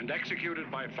and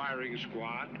executed by firing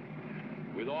squad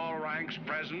with all ranks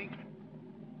present.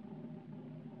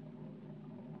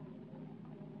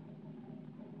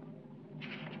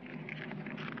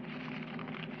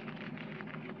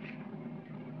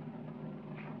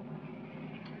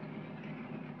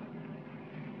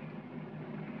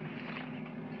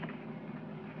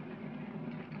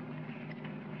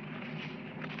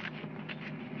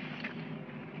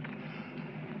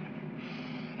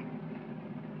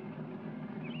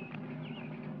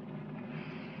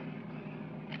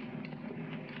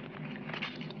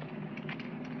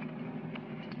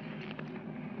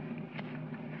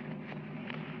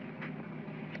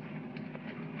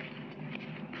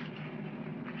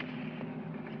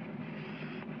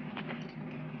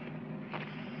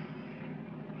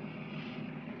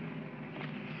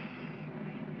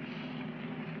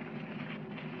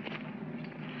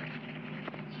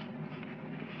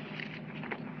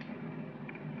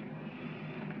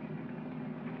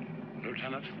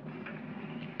 Lieutenant,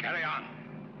 carry on.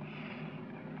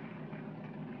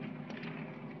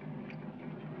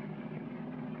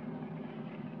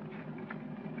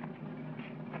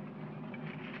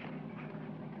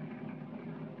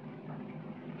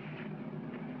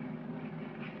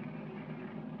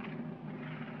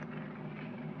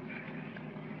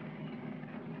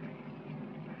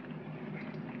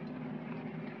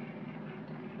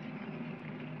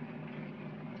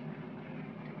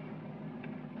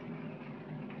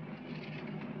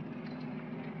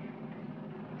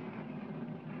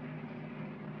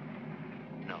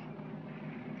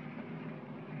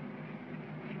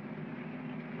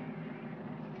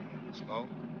 Slow.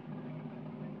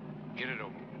 Get it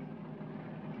over.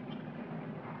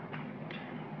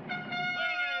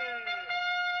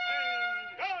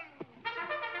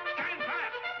 Stand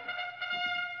fast!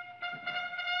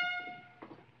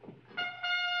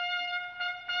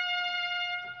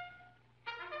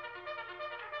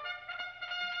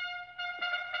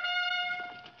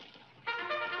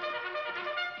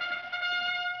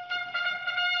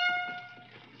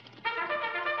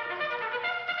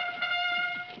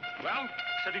 Well?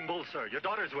 Sitting Bull, sir. Your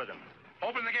daughter's with him.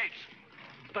 Open the gates.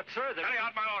 But, sir, Carry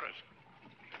out my orders.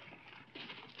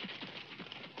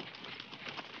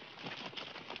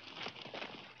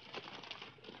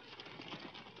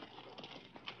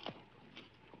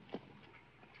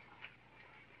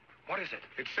 What is it?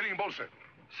 It's Sitting Bull, sir.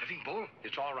 Sitting Bull?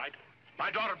 It's all right. My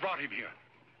daughter brought him here.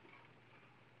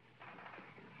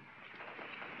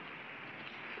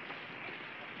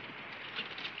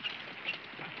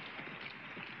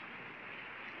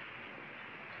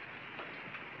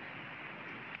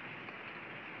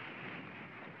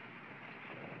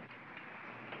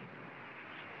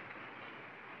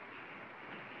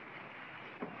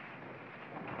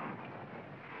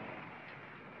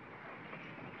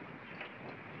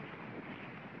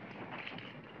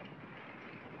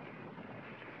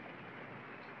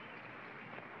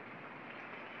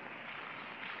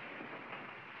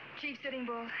 Chief Sitting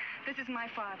Bull, this is my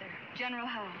father, General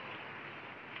Howe.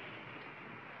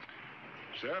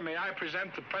 Sir, may I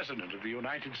present the President of the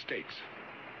United States?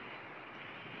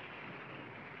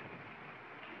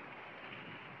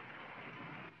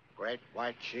 Great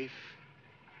White Chief,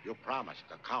 you promised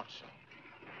the council.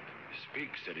 Speak,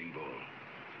 Sitting Bull.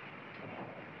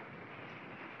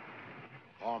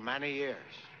 For many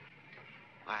years,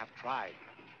 I have tried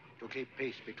to keep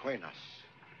peace between us.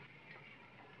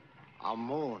 A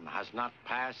moon has not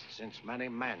passed since many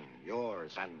men,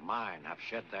 yours and mine, have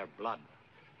shed their blood.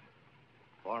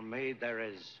 For me, there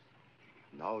is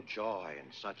no joy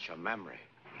in such a memory.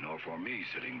 Nor for me,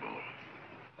 Sitting Bull.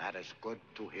 That is good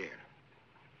to hear.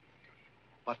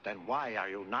 But then why are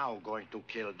you now going to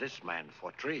kill this man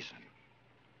for treason?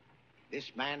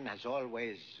 This man has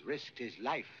always risked his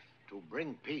life to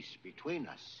bring peace between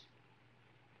us.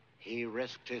 He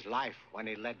risked his life when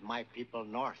he led my people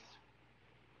north,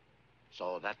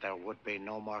 so that there would be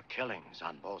no more killings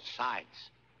on both sides.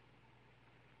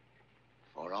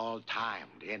 For all time,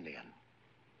 the Indian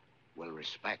will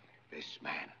respect this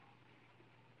man.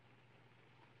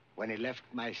 When he left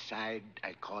my side,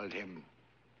 I called him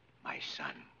my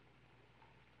son.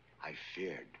 I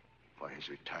feared for his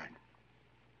return.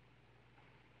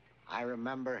 I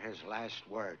remember his last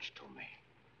words to me.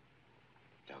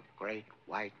 The great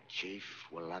white chief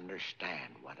will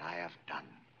understand what I have done,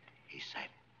 he said.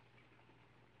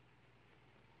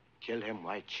 Kill him,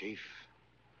 White Chief,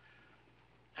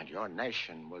 and your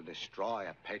nation will destroy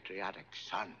a patriotic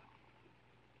son.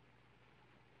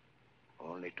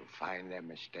 Only to find their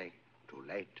mistake too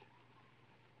late.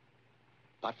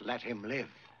 But let him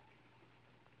live.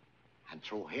 And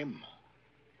through him,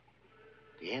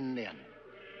 the Indian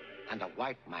and the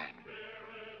white man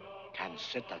can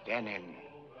sit again in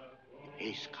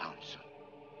peace council.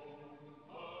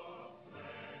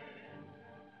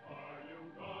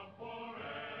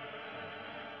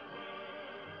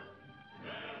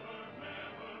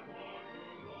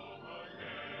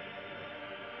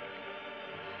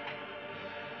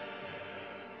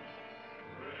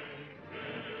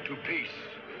 To peace.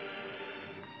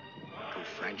 To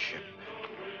friendship.